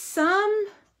have some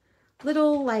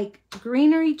little like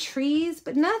greenery trees,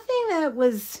 but nothing that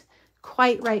was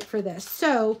quite right for this.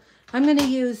 So I'm going to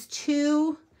use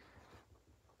 2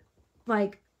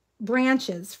 like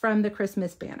branches from the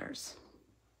Christmas banners.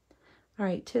 All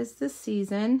right, 'Tis the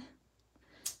Season,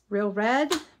 Real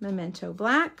Red, Memento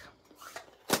Black.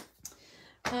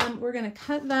 We're going to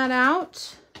cut that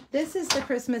out. This is the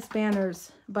Christmas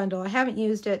banners bundle. I haven't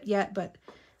used it yet, but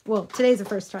well, today's the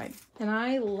first time and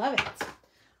I love it.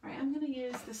 All right, I'm going to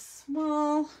use the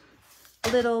small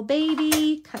little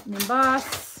baby cut and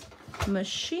emboss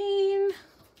machine.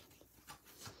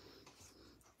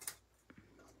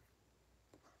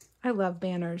 I love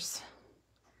banners.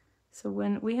 So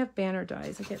when we have banner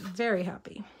dies, I get very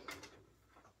happy.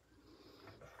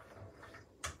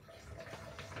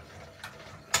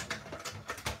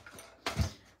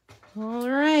 All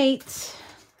right,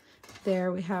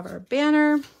 there we have our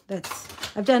banner.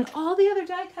 I've done all the other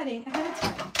die cutting ahead of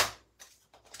time.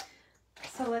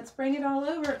 So let's bring it all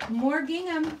over. More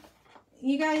gingham.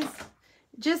 You guys,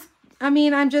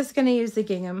 I'm just going to use the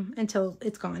gingham until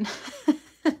it's gone.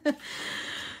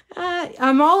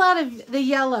 I'm all out of the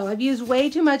yellow. I've used way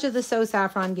too much of the So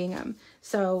Saffron gingham.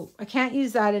 So I can't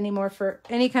use that anymore for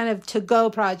any kind of to-go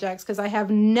projects because I have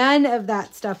none of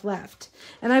that stuff left.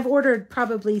 And I've ordered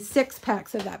probably 6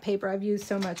 packs of that paper. I've used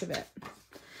so much of it.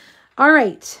 All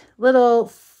right, little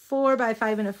 4 by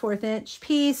 5 1/4 inch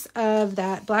piece of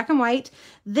that black and white.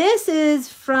 This is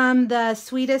from the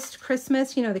Sweetest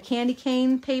Christmas, you know, the candy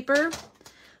cane paper.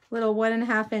 Little 1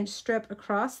 1/2 inch strip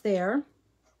across there.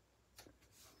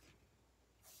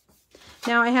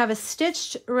 Now I have a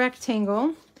stitched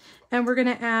rectangle, and we're going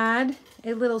to add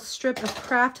a little strip of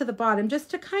craft to the bottom just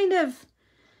to kind of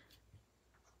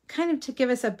to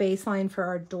give us a baseline for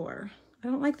our door. I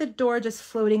don't like the door just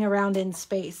floating around in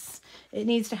space. It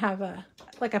needs to have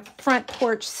like a front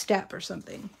porch step or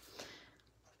something.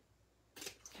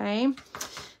 Okay.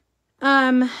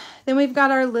 Then we've got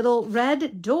our little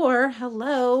red door.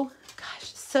 Hello.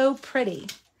 Gosh, so pretty.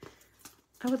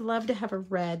 I would love to have a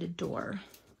red door.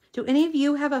 Do any of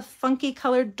you have a funky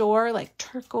colored door like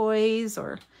turquoise,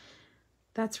 or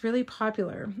that's really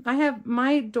popular?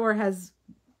 My door has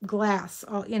glass,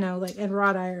 you know, like, and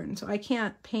wrought iron, so I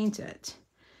can't paint it,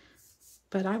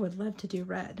 but I would love to do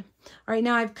red. All right,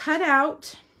 now I've cut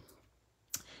out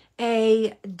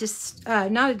a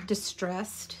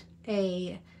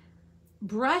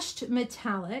brushed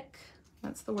metallic,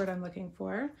 that's the word I'm looking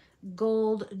for,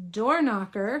 gold door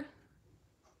knocker.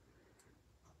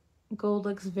 Gold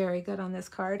looks very good on this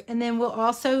card. And then we'll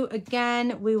also,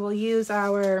 again, we will use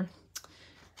our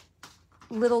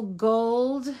little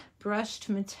gold brushed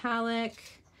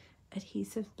metallic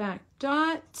adhesive back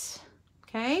dot.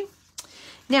 Okay.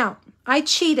 Now, I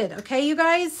cheated, okay, you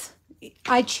guys?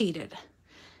 I cheated.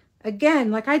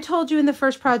 Again, like I told you in the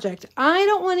first project, I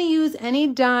don't want to use any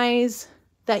dies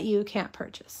that you can't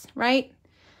purchase, right?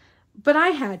 But I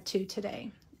had to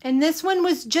today. And this one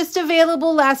was just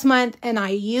available last month, and I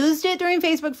used it during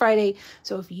Facebook Friday.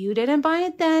 So if you didn't buy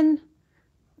it then,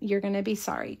 you're going to be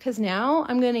sorry, because now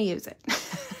I'm going to use it.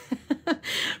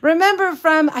 Remember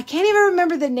I can't even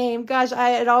remember the name. Gosh,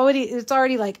 it's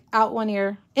already like out one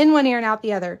ear, in one ear and out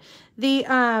the other.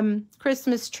 The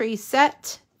Christmas tree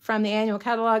set from the annual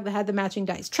catalog that had the matching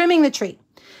dies. Trimming the tree.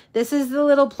 This is the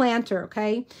little planter,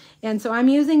 okay? And so I'm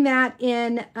using that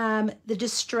in the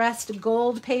distressed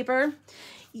gold paper.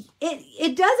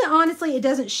 It doesn't, honestly, it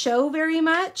doesn't show very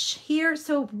much here.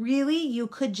 So really you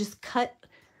could just cut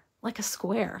like a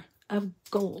square of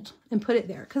gold and put it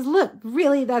there. Because look,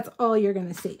 really that's all you're going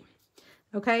to see.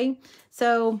 Okay.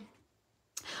 So,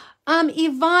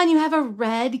 Yvonne, you have a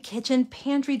red kitchen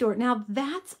pantry door. Now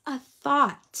that's a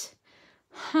thought.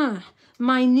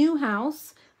 My new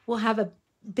house will have a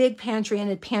big pantry and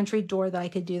a pantry door that I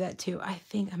could do that too. I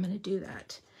think I'm going to do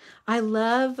that. I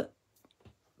love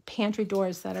pantry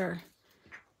doors that are,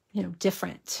 you know,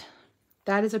 different.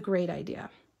 That is a great idea.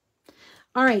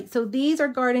 All right, so these are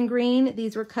garden green.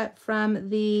 These were cut from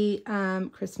the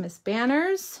Christmas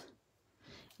banners.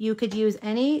 You could use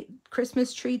any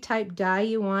Christmas tree type die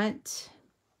you want.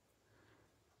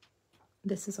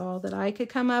 This is all that I could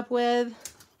come up with.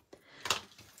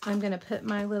 I'm going to put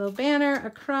my little banner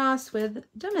across with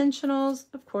dimensionals,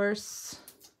 of course,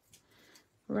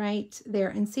 right there.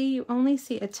 And see, you only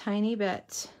see a tiny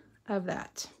bit of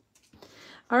that.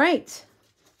 All right.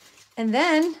 And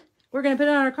then we're going to put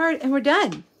it on our card and we're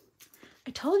done.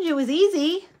 I told you it was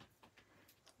easy.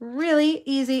 Really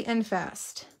easy and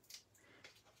fast.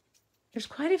 There's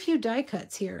quite a few die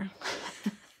cuts here.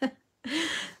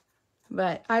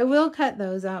 But I will cut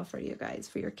those out for you guys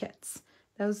for your kits.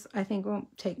 Those, I think,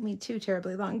 won't take me too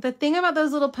terribly long. The thing about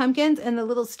those little pumpkins and the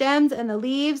little stems and the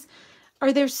leaves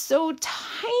are they're so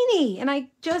tiny. And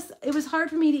it was hard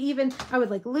for me to even, I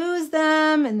would like lose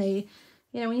them. And they,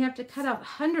 you know, when you have to cut out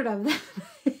 100 of them,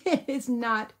 it is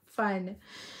not fun.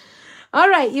 All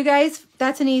right, you guys,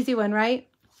 that's an easy one, right?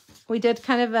 We did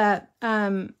kind of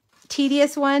a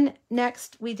tedious one.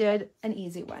 Next, we did an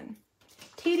easy one.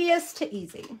 Tedious to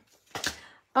easy.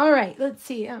 All right, let's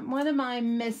see. What am I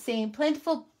missing?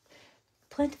 Plentiful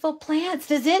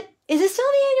Plants. Is it still in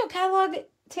the annual catalog,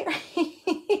 Terry?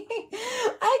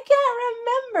 I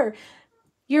can't remember.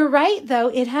 You're right, though.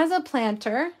 It has a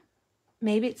planter.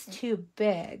 Maybe it's too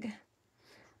big.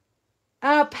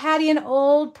 Patty, an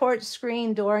old porch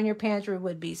screen door in your pantry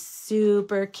would be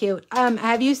super cute.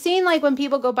 Have you seen like when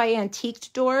people go buy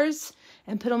antiqued doors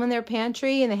and put them in their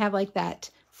pantry and they have like that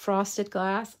frosted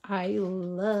glass? I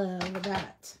love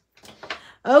that.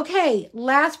 Okay,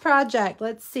 last project.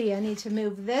 Let's see. I need to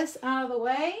move this out of the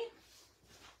way.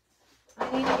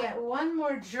 I need to get one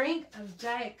more drink of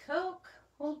Diet Coke.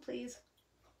 Hold, please.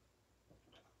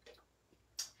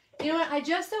 You know what? I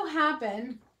just so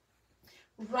happen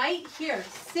right here,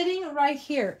 sitting right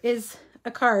here is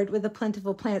a card with the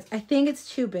plentiful plants. I think it's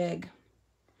too big,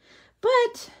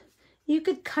 but you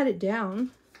could cut it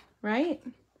down, right?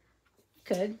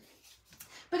 Could.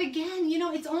 But again, you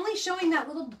know, it's only showing that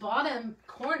little bottom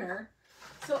corner.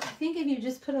 So I think if you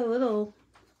just put a little,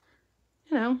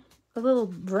 you know, a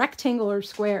little rectangle or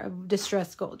square of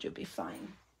distressed gold, you'll be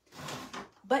fine.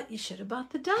 But you should have bought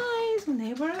the dies when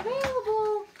they were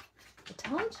available. I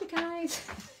told you guys.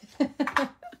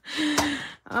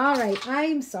 All right,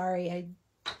 I'm sorry. I'm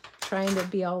trying to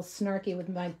be all snarky with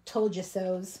my told you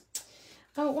so's.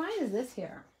 Oh, why is this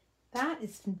here? That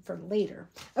is for later.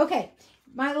 Okay,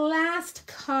 my last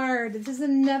card. This is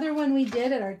another one we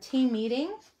did at our team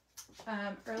meeting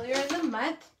earlier in the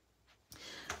month.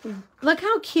 Look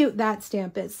how cute that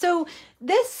stamp is. So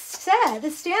this set, the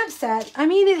stamp set, I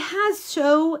mean, it has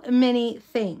so many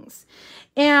things.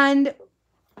 And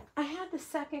I had the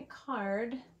second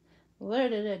card. Where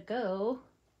did it go?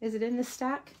 Is it in the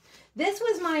stack? This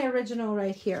was my original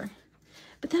right here.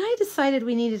 But then I decided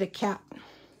we needed a cat.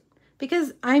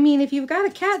 Because, I mean, if you've got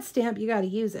a cat stamp, you got to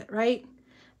use it, right?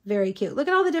 Very cute. Look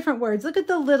at all the different words. Look at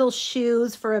the little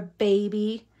shoes for a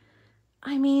baby.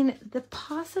 I mean, the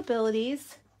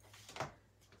possibilities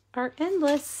are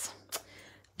endless.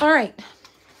 All right,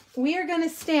 we are going to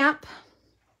stamp.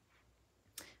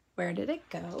 Where did it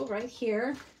go? Right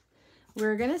here.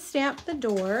 We're going to stamp the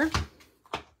door.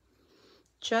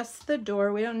 Just the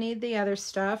door. We don't need the other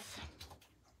stuff.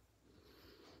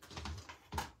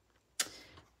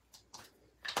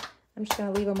 I'm just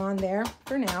going to leave them on there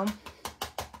for now.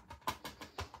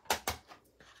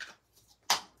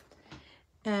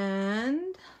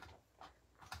 And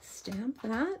stamp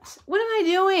that. What am I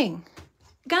doing?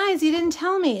 Guys, you didn't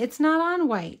tell me. It's not on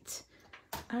white.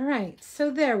 All right, so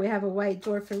there we have a white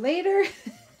door for later.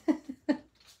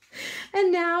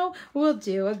 And now we'll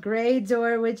do a gray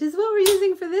door, which is what we're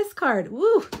using for this card.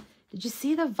 Woo! Did you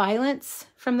see the violence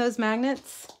from those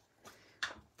magnets?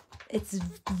 It's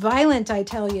violent, I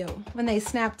tell you, when they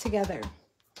snap together.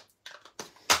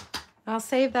 I'll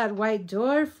save that white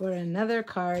door for another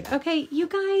card. Okay, you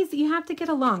guys, you have to get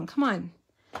along. Come on.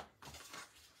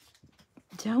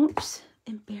 Don't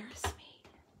embarrass me.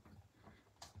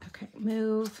 Okay,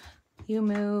 move. You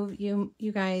move. You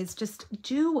guys just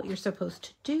do what you're supposed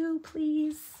to do,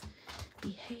 please.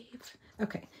 Behave.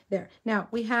 Okay, there. Now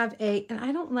we have and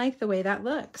I don't like the way that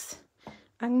looks.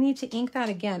 I need to ink that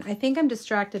again. I think I'm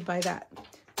distracted by that,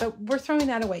 but we're throwing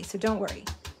that away, so don't worry.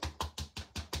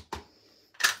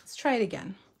 Let's try it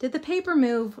again. Did the paper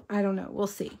move? I don't know. We'll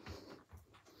see.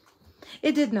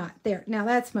 It did not. There. Now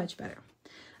that's much better.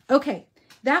 Okay,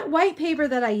 that white paper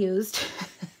that I used,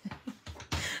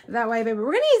 that white paper,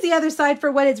 we're going to use the other side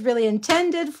for what it's really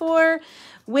intended for,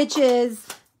 which is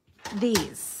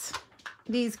these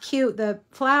cute, the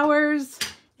flowers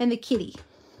and the kitty.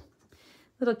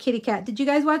 Little kitty cat. Did you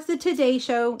guys watch the Today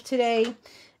Show today?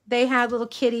 They had little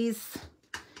kitties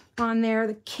on there.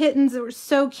 The kittens that were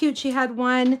so cute. She had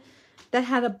one that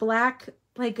had a black,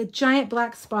 like a giant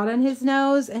black spot on his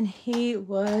nose, and he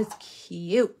was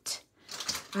cute.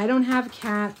 I don't have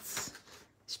cats.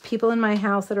 There's people in my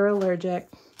house that are allergic,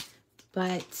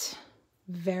 but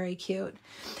very cute.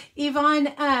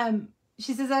 Yvonne,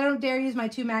 she says, I don't dare use my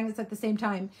two magnets at the same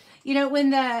time. You know,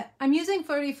 I'm using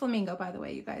Flirty Flamingo, by the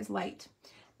way, you guys, light.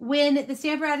 When the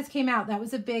Stamparatus came out, that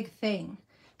was a big thing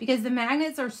because the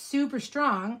magnets are super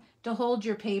strong to hold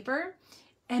your paper.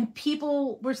 And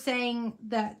people were saying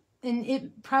that, and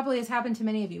it probably has happened to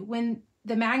many of you, when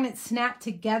the magnets snap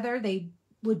together, they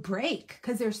would break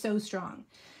because they're so strong.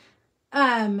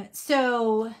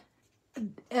 Somebody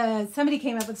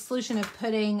came up with a solution of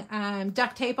putting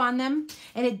duct tape on them,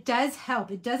 and it does help.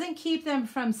 It doesn't keep them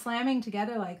from slamming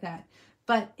together like that.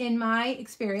 But in my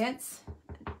experience,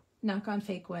 knock on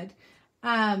fake wood,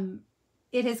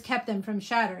 it has kept them from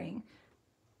shattering.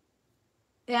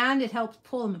 And it helps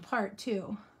pull them apart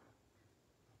too.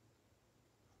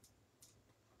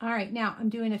 All right, now I'm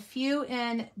doing a few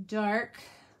in dark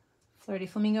Flirty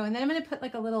Flamingo, and then I'm going to put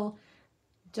like a little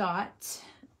dot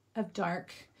of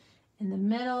dark in the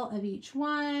middle of each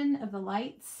one of the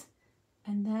lights.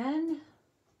 And then,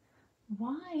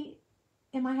 why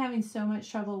am I having so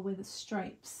much trouble with the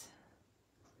stripes?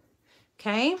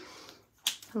 Okay,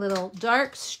 a little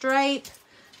dark stripe.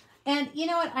 And you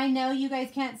know what? I know you guys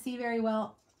can't see very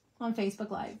well on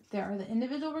Facebook Live. There are the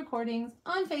individual recordings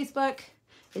on Facebook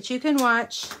that you can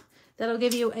watch that'll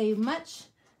give you a much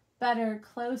better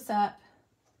close-up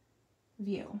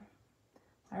view.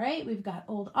 All right, we've got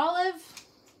Old Olive.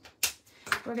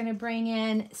 We're going to bring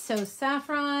in So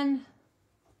Saffron.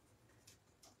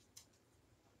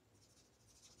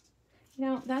 You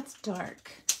know, that's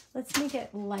dark. Let's make it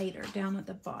lighter down at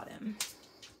the bottom.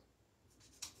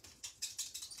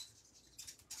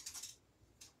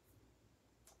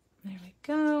 There we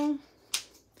go.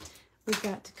 We've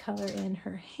got to color in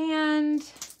her hand.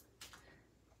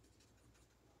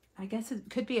 I guess it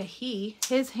could be a he,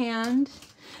 his hand.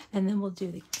 And then we'll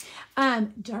do the,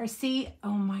 Darcy, oh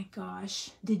my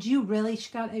gosh. Did you really,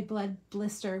 she got a blood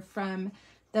blister from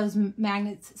those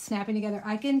magnets snapping together.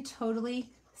 I can totally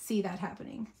see that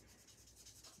happening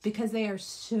because they are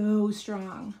so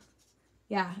strong.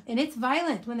 Yeah, and it's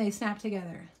violent when they snap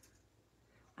together.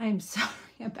 I'm sorry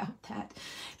about that.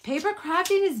 Paper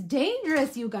crafting is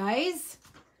dangerous, you guys.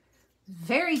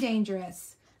 Very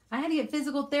dangerous. I had to get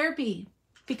physical therapy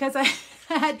because I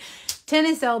had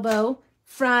tennis elbow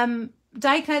from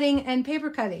die cutting and paper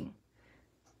cutting.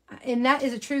 And that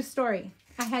is a true story.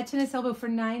 I had tennis elbow for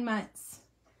 9 months.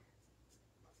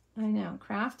 I know.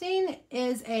 Crafting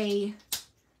is a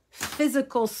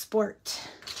physical sport.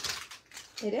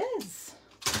 It is.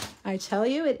 I tell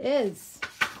you, it is.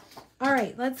 All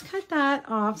right, let's cut that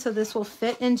off so this will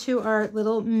fit into our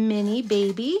little mini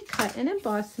baby cut and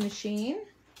emboss machine.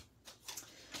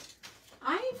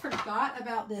 I forgot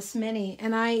about this mini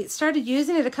and I started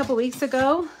using it a couple weeks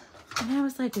ago and I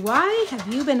was like, why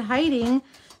have you been hiding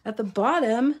at the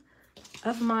bottom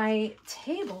of my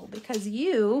table? Because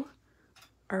you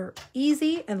are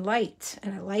easy and light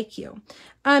and I like you.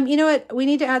 You know what? We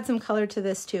need to add some color to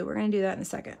this too. We're going to do that in a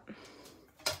second.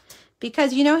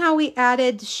 Because you know how we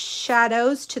added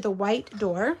shadows to the white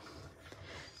door?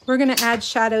 We're going to add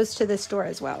shadows to this door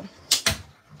as well.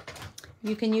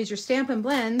 You can use your Stampin'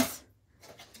 Blends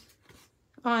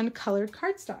on colored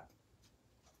cardstock.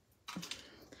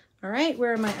 All right,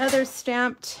 where are my other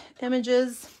stamped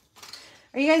images?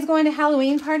 Are you guys going to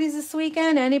Halloween parties this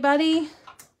weekend? Anybody?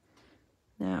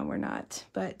 No, we're not.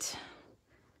 But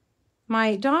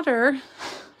my daughter,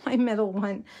 my middle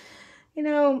one, you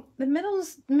know, the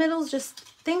middles just,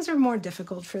 things are more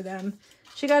difficult for them.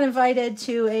 She got invited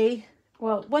to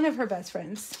one of her best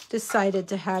friends decided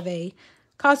to have a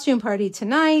costume party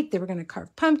tonight. They were going to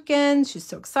carve pumpkins. She's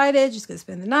so excited. She's going to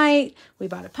spend the night. We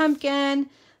bought a pumpkin.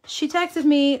 She texted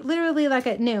me literally like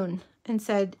at noon and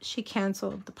said she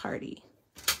canceled the party.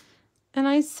 And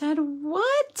I said,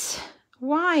 what?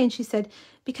 Why? And she said,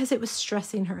 because it was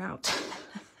stressing her out.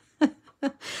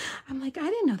 I'm like, I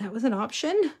didn't know that was an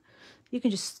option. You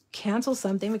can just cancel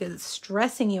something because it's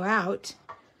stressing you out.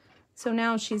 So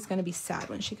now she's going to be sad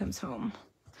when she comes home,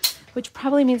 which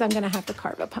probably means I'm going to have to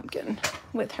carve a pumpkin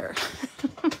with her.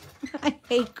 I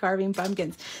hate carving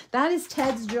pumpkins. That is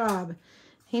Ted's job.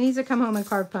 He needs to come home and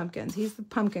carve pumpkins. He's the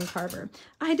pumpkin carver.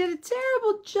 I did a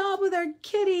terrible job with our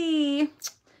kitty.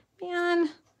 Man,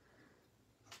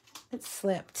 it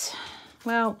slipped.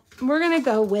 Well, we're going to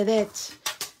go with it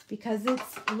because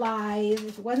it's live.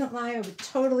 If it wasn't live, I would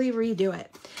totally redo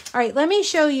it. All right, let me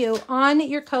show you on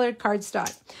your colored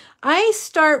cardstock. I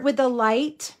start with the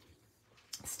light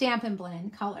Stampin'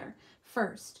 Blend color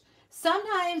first.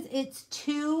 Sometimes it's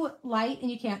too light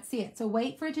and you can't see it. So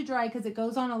wait for it to dry because it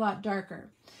goes on a lot darker.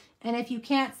 And if you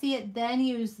can't see it, then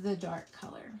use the dark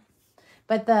color.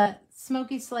 But the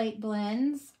Smoky Slate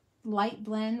Blends, light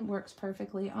blend works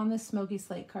perfectly on the Smoky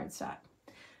Slate cardstock.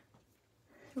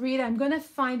 Rita, I'm going to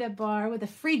find a bar with a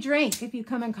free drink if you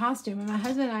come in costume. And my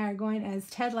husband and I are going as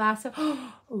Ted Lasso.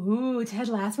 Ooh, Ted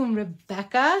Lasso and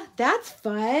Rebecca. That's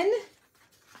fun.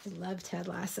 I love Ted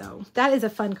Lasso. That is a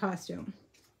fun costume.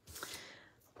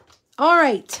 All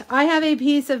right, I have a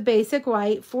piece of basic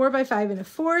white 4 by 5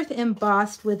 1/4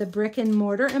 embossed with a brick and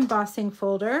mortar embossing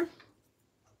folder.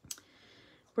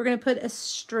 We're going to put a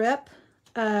strip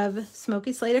of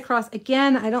Smoky Slate across.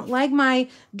 Again, I don't like my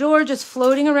door just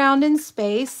floating around in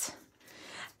space.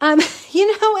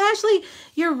 You know, Ashley,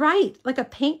 you're right. Like a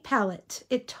paint palette.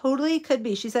 It totally could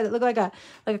be. She said it looked like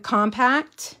a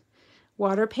compact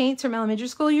water paints from elementary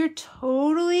school. You're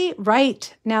totally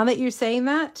right. Now that you're saying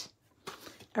that.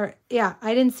 Or yeah,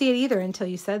 I didn't see it either until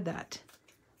you said that.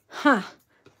 Huh.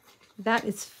 That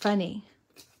is funny.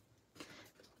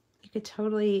 You could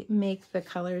totally make the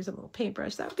colors a little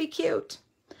paintbrush. That would be cute.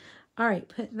 All right,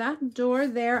 put that door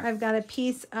there. I've got a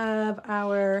piece of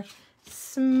our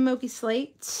Smoky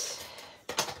Slate.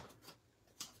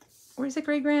 Or is it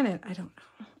gray granite? I don't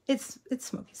know. It's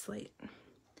Smoky Slate.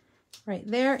 Right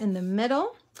there in the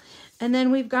middle. And then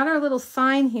we've got our little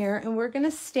sign here, and we're going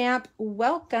to stamp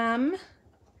welcome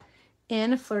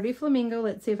in Flirty Flamingo.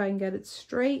 Let's see if I can get it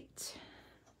straight.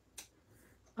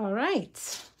 All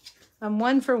right. I'm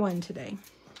 1 for 1 today.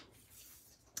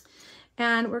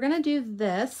 And we're going to do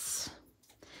this.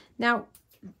 Now,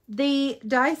 the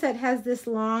die set has this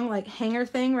long like hanger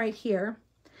thing right here.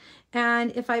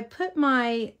 And if I put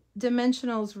my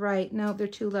dimensionals right, no, they're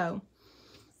too low,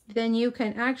 then you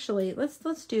can actually,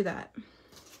 let's do that.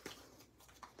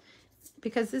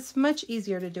 Because it's much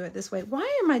easier to do it this way. Why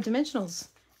are my dimensionals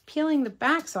peeling the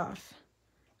backs off?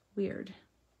 Weird.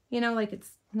 You know, like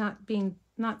it's not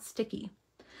sticky.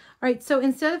 All right, so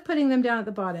instead of putting them down at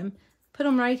the bottom, put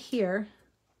them right here.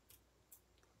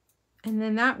 And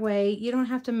then that way you don't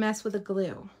have to mess with the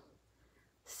glue.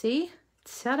 See?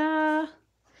 Ta-da! All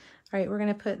right, we're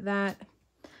gonna put that.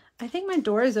 I think my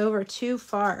door is over too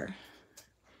far.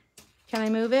 Can I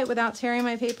move it without tearing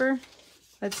my paper?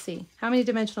 Let's see. How many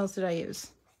dimensionals did I use?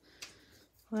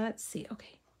 Let's see.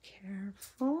 Okay,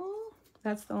 careful.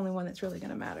 That's the only one that's really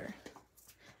gonna matter.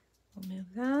 We'll move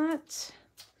that.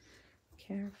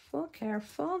 Careful,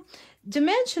 careful.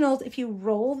 Dimensionals, if you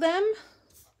roll them,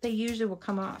 they usually will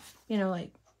come off, you know,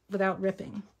 like without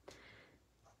ripping.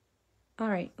 All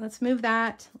right, let's move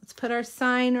that. Let's put our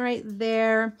sign right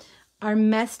there. Our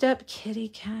messed up kitty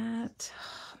cat.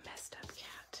 Oh, messed up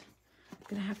cat. I'm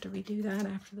gonna have to redo that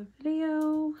after the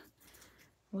video.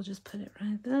 We'll just put it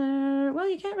right there. Well,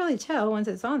 you can't really tell once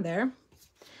it's on there.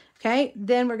 Okay,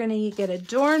 then we're gonna get a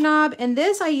doorknob. And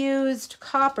this I used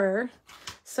copper.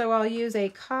 So I'll use a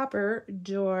copper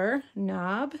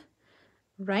doorknob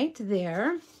right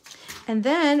there. And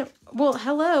then, well,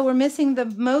 hello, we're missing the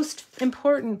most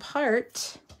important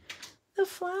part, the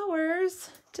flowers,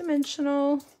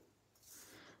 dimensional,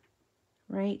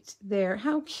 right there.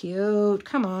 How cute,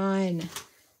 come on.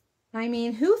 I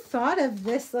mean, who thought of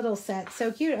this little set?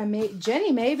 So cute.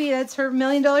 Jenny, maybe that's her $1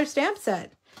 million stamp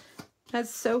set.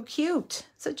 That's so cute.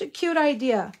 Such a cute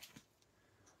idea.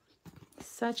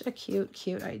 Such a cute,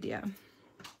 cute idea.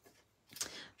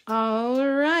 All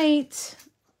right.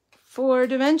 4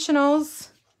 dimensionals.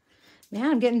 Man,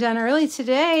 I'm getting done early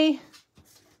today.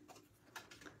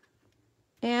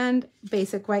 And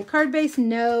basic white card base,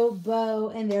 no bow,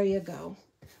 and there you go.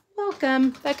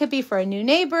 Welcome. That could be for a new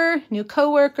neighbor, new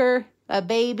coworker, a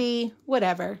baby,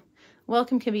 whatever.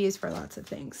 Welcome can be used for lots of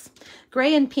things.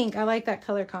 Gray and pink, I like that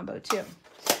color combo too.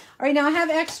 All right, now I have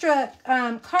extra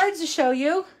cards to show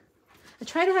you. I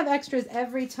try to have extras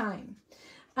every time.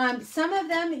 Some of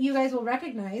them you guys will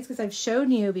recognize because I've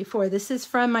shown you before. This is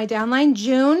from my downline,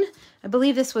 June. I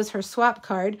believe this was her swap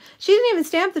card. She didn't even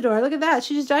stamp the door. Look at that.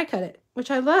 She just die cut it, which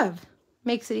I love.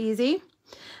 Makes it easy.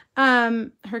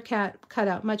 Her cat cut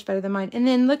out much better than mine. And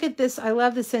then look at this. I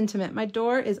love the sentiment. My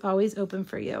door is always open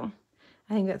for you.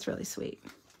 I think that's really sweet.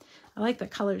 I like the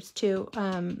colors too.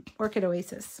 Orchid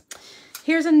Oasis.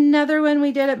 Here's another one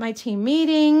we did at my team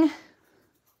meeting.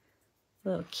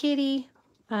 Little kitty.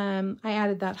 I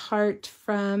added that heart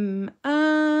from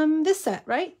this set,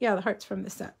 right? Yeah, the heart's from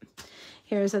this set.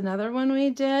 Here's another one we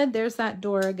did. There's that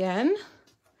door again.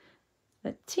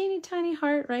 That teeny tiny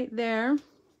heart right there.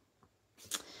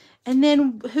 And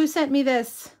then who sent me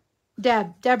this?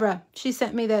 Deborah. She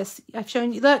sent me this. I've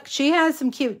shown you. Look, she has some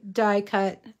cute die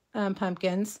cut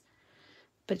pumpkins.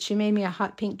 But she made me a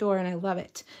hot pink door and I love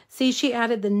it. See, she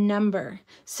added the number.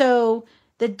 So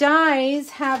the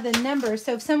dies have the number.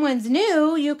 So if someone's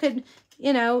new, you could,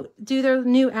 you know, do their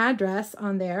new address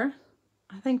on there.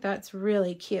 I think that's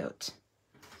really cute.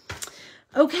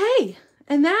 Okay.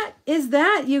 And that is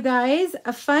that, you guys.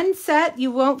 A fun set.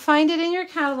 You won't find it in your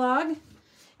catalog.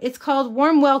 It's called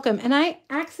Warm Welcome. And I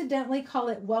accidentally call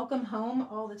it Welcome Home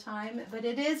all the time. But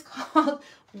it is called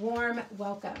Warm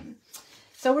Welcome.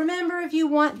 So remember, if you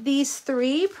want these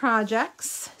 3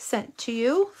 projects sent to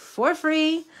you for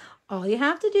free, all you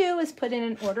have to do is put in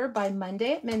an order by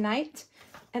Monday at midnight,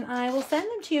 and I will send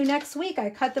them to you next week. I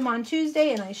cut them on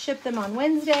Tuesday, and I ship them on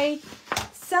Wednesday.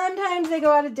 Sometimes they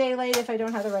go out a day late if I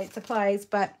don't have the right supplies,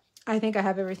 but I think I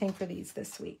have everything for these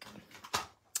this week.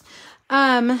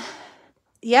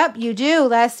 Yep, you do,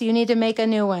 Les. You need to make a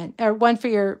new one, or one for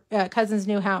your cousin's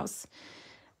new house.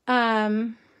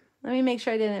 Let me make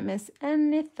sure I didn't miss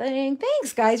anything.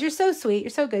 Thanks, guys. You're so sweet.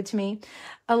 You're so good to me.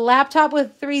 A laptop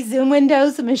with 3 Zoom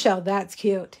windows. Michelle, that's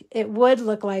cute. It would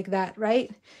look like that,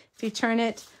 right? If you turn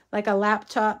it like a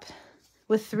laptop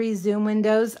with 3 Zoom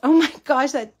windows. Oh my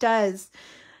gosh, that does.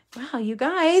 Wow, you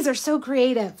guys are so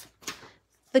creative.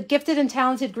 The gifted and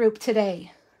talented group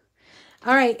today.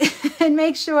 All right, and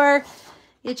make sure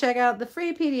you check out the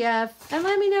free PDF and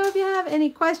let me know if you have any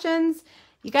questions.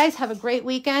 You guys have a great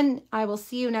weekend. I will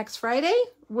see you next Friday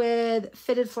with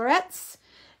Fitted Florets.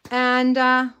 And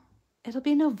it'll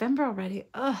be November already.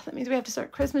 Ugh, that means we have to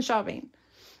start Christmas shopping.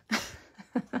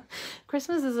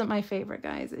 Christmas isn't my favorite,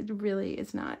 guys. It really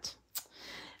is not.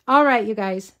 All right, you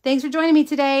guys. Thanks for joining me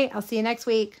today. I'll see you next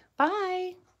week. Bye.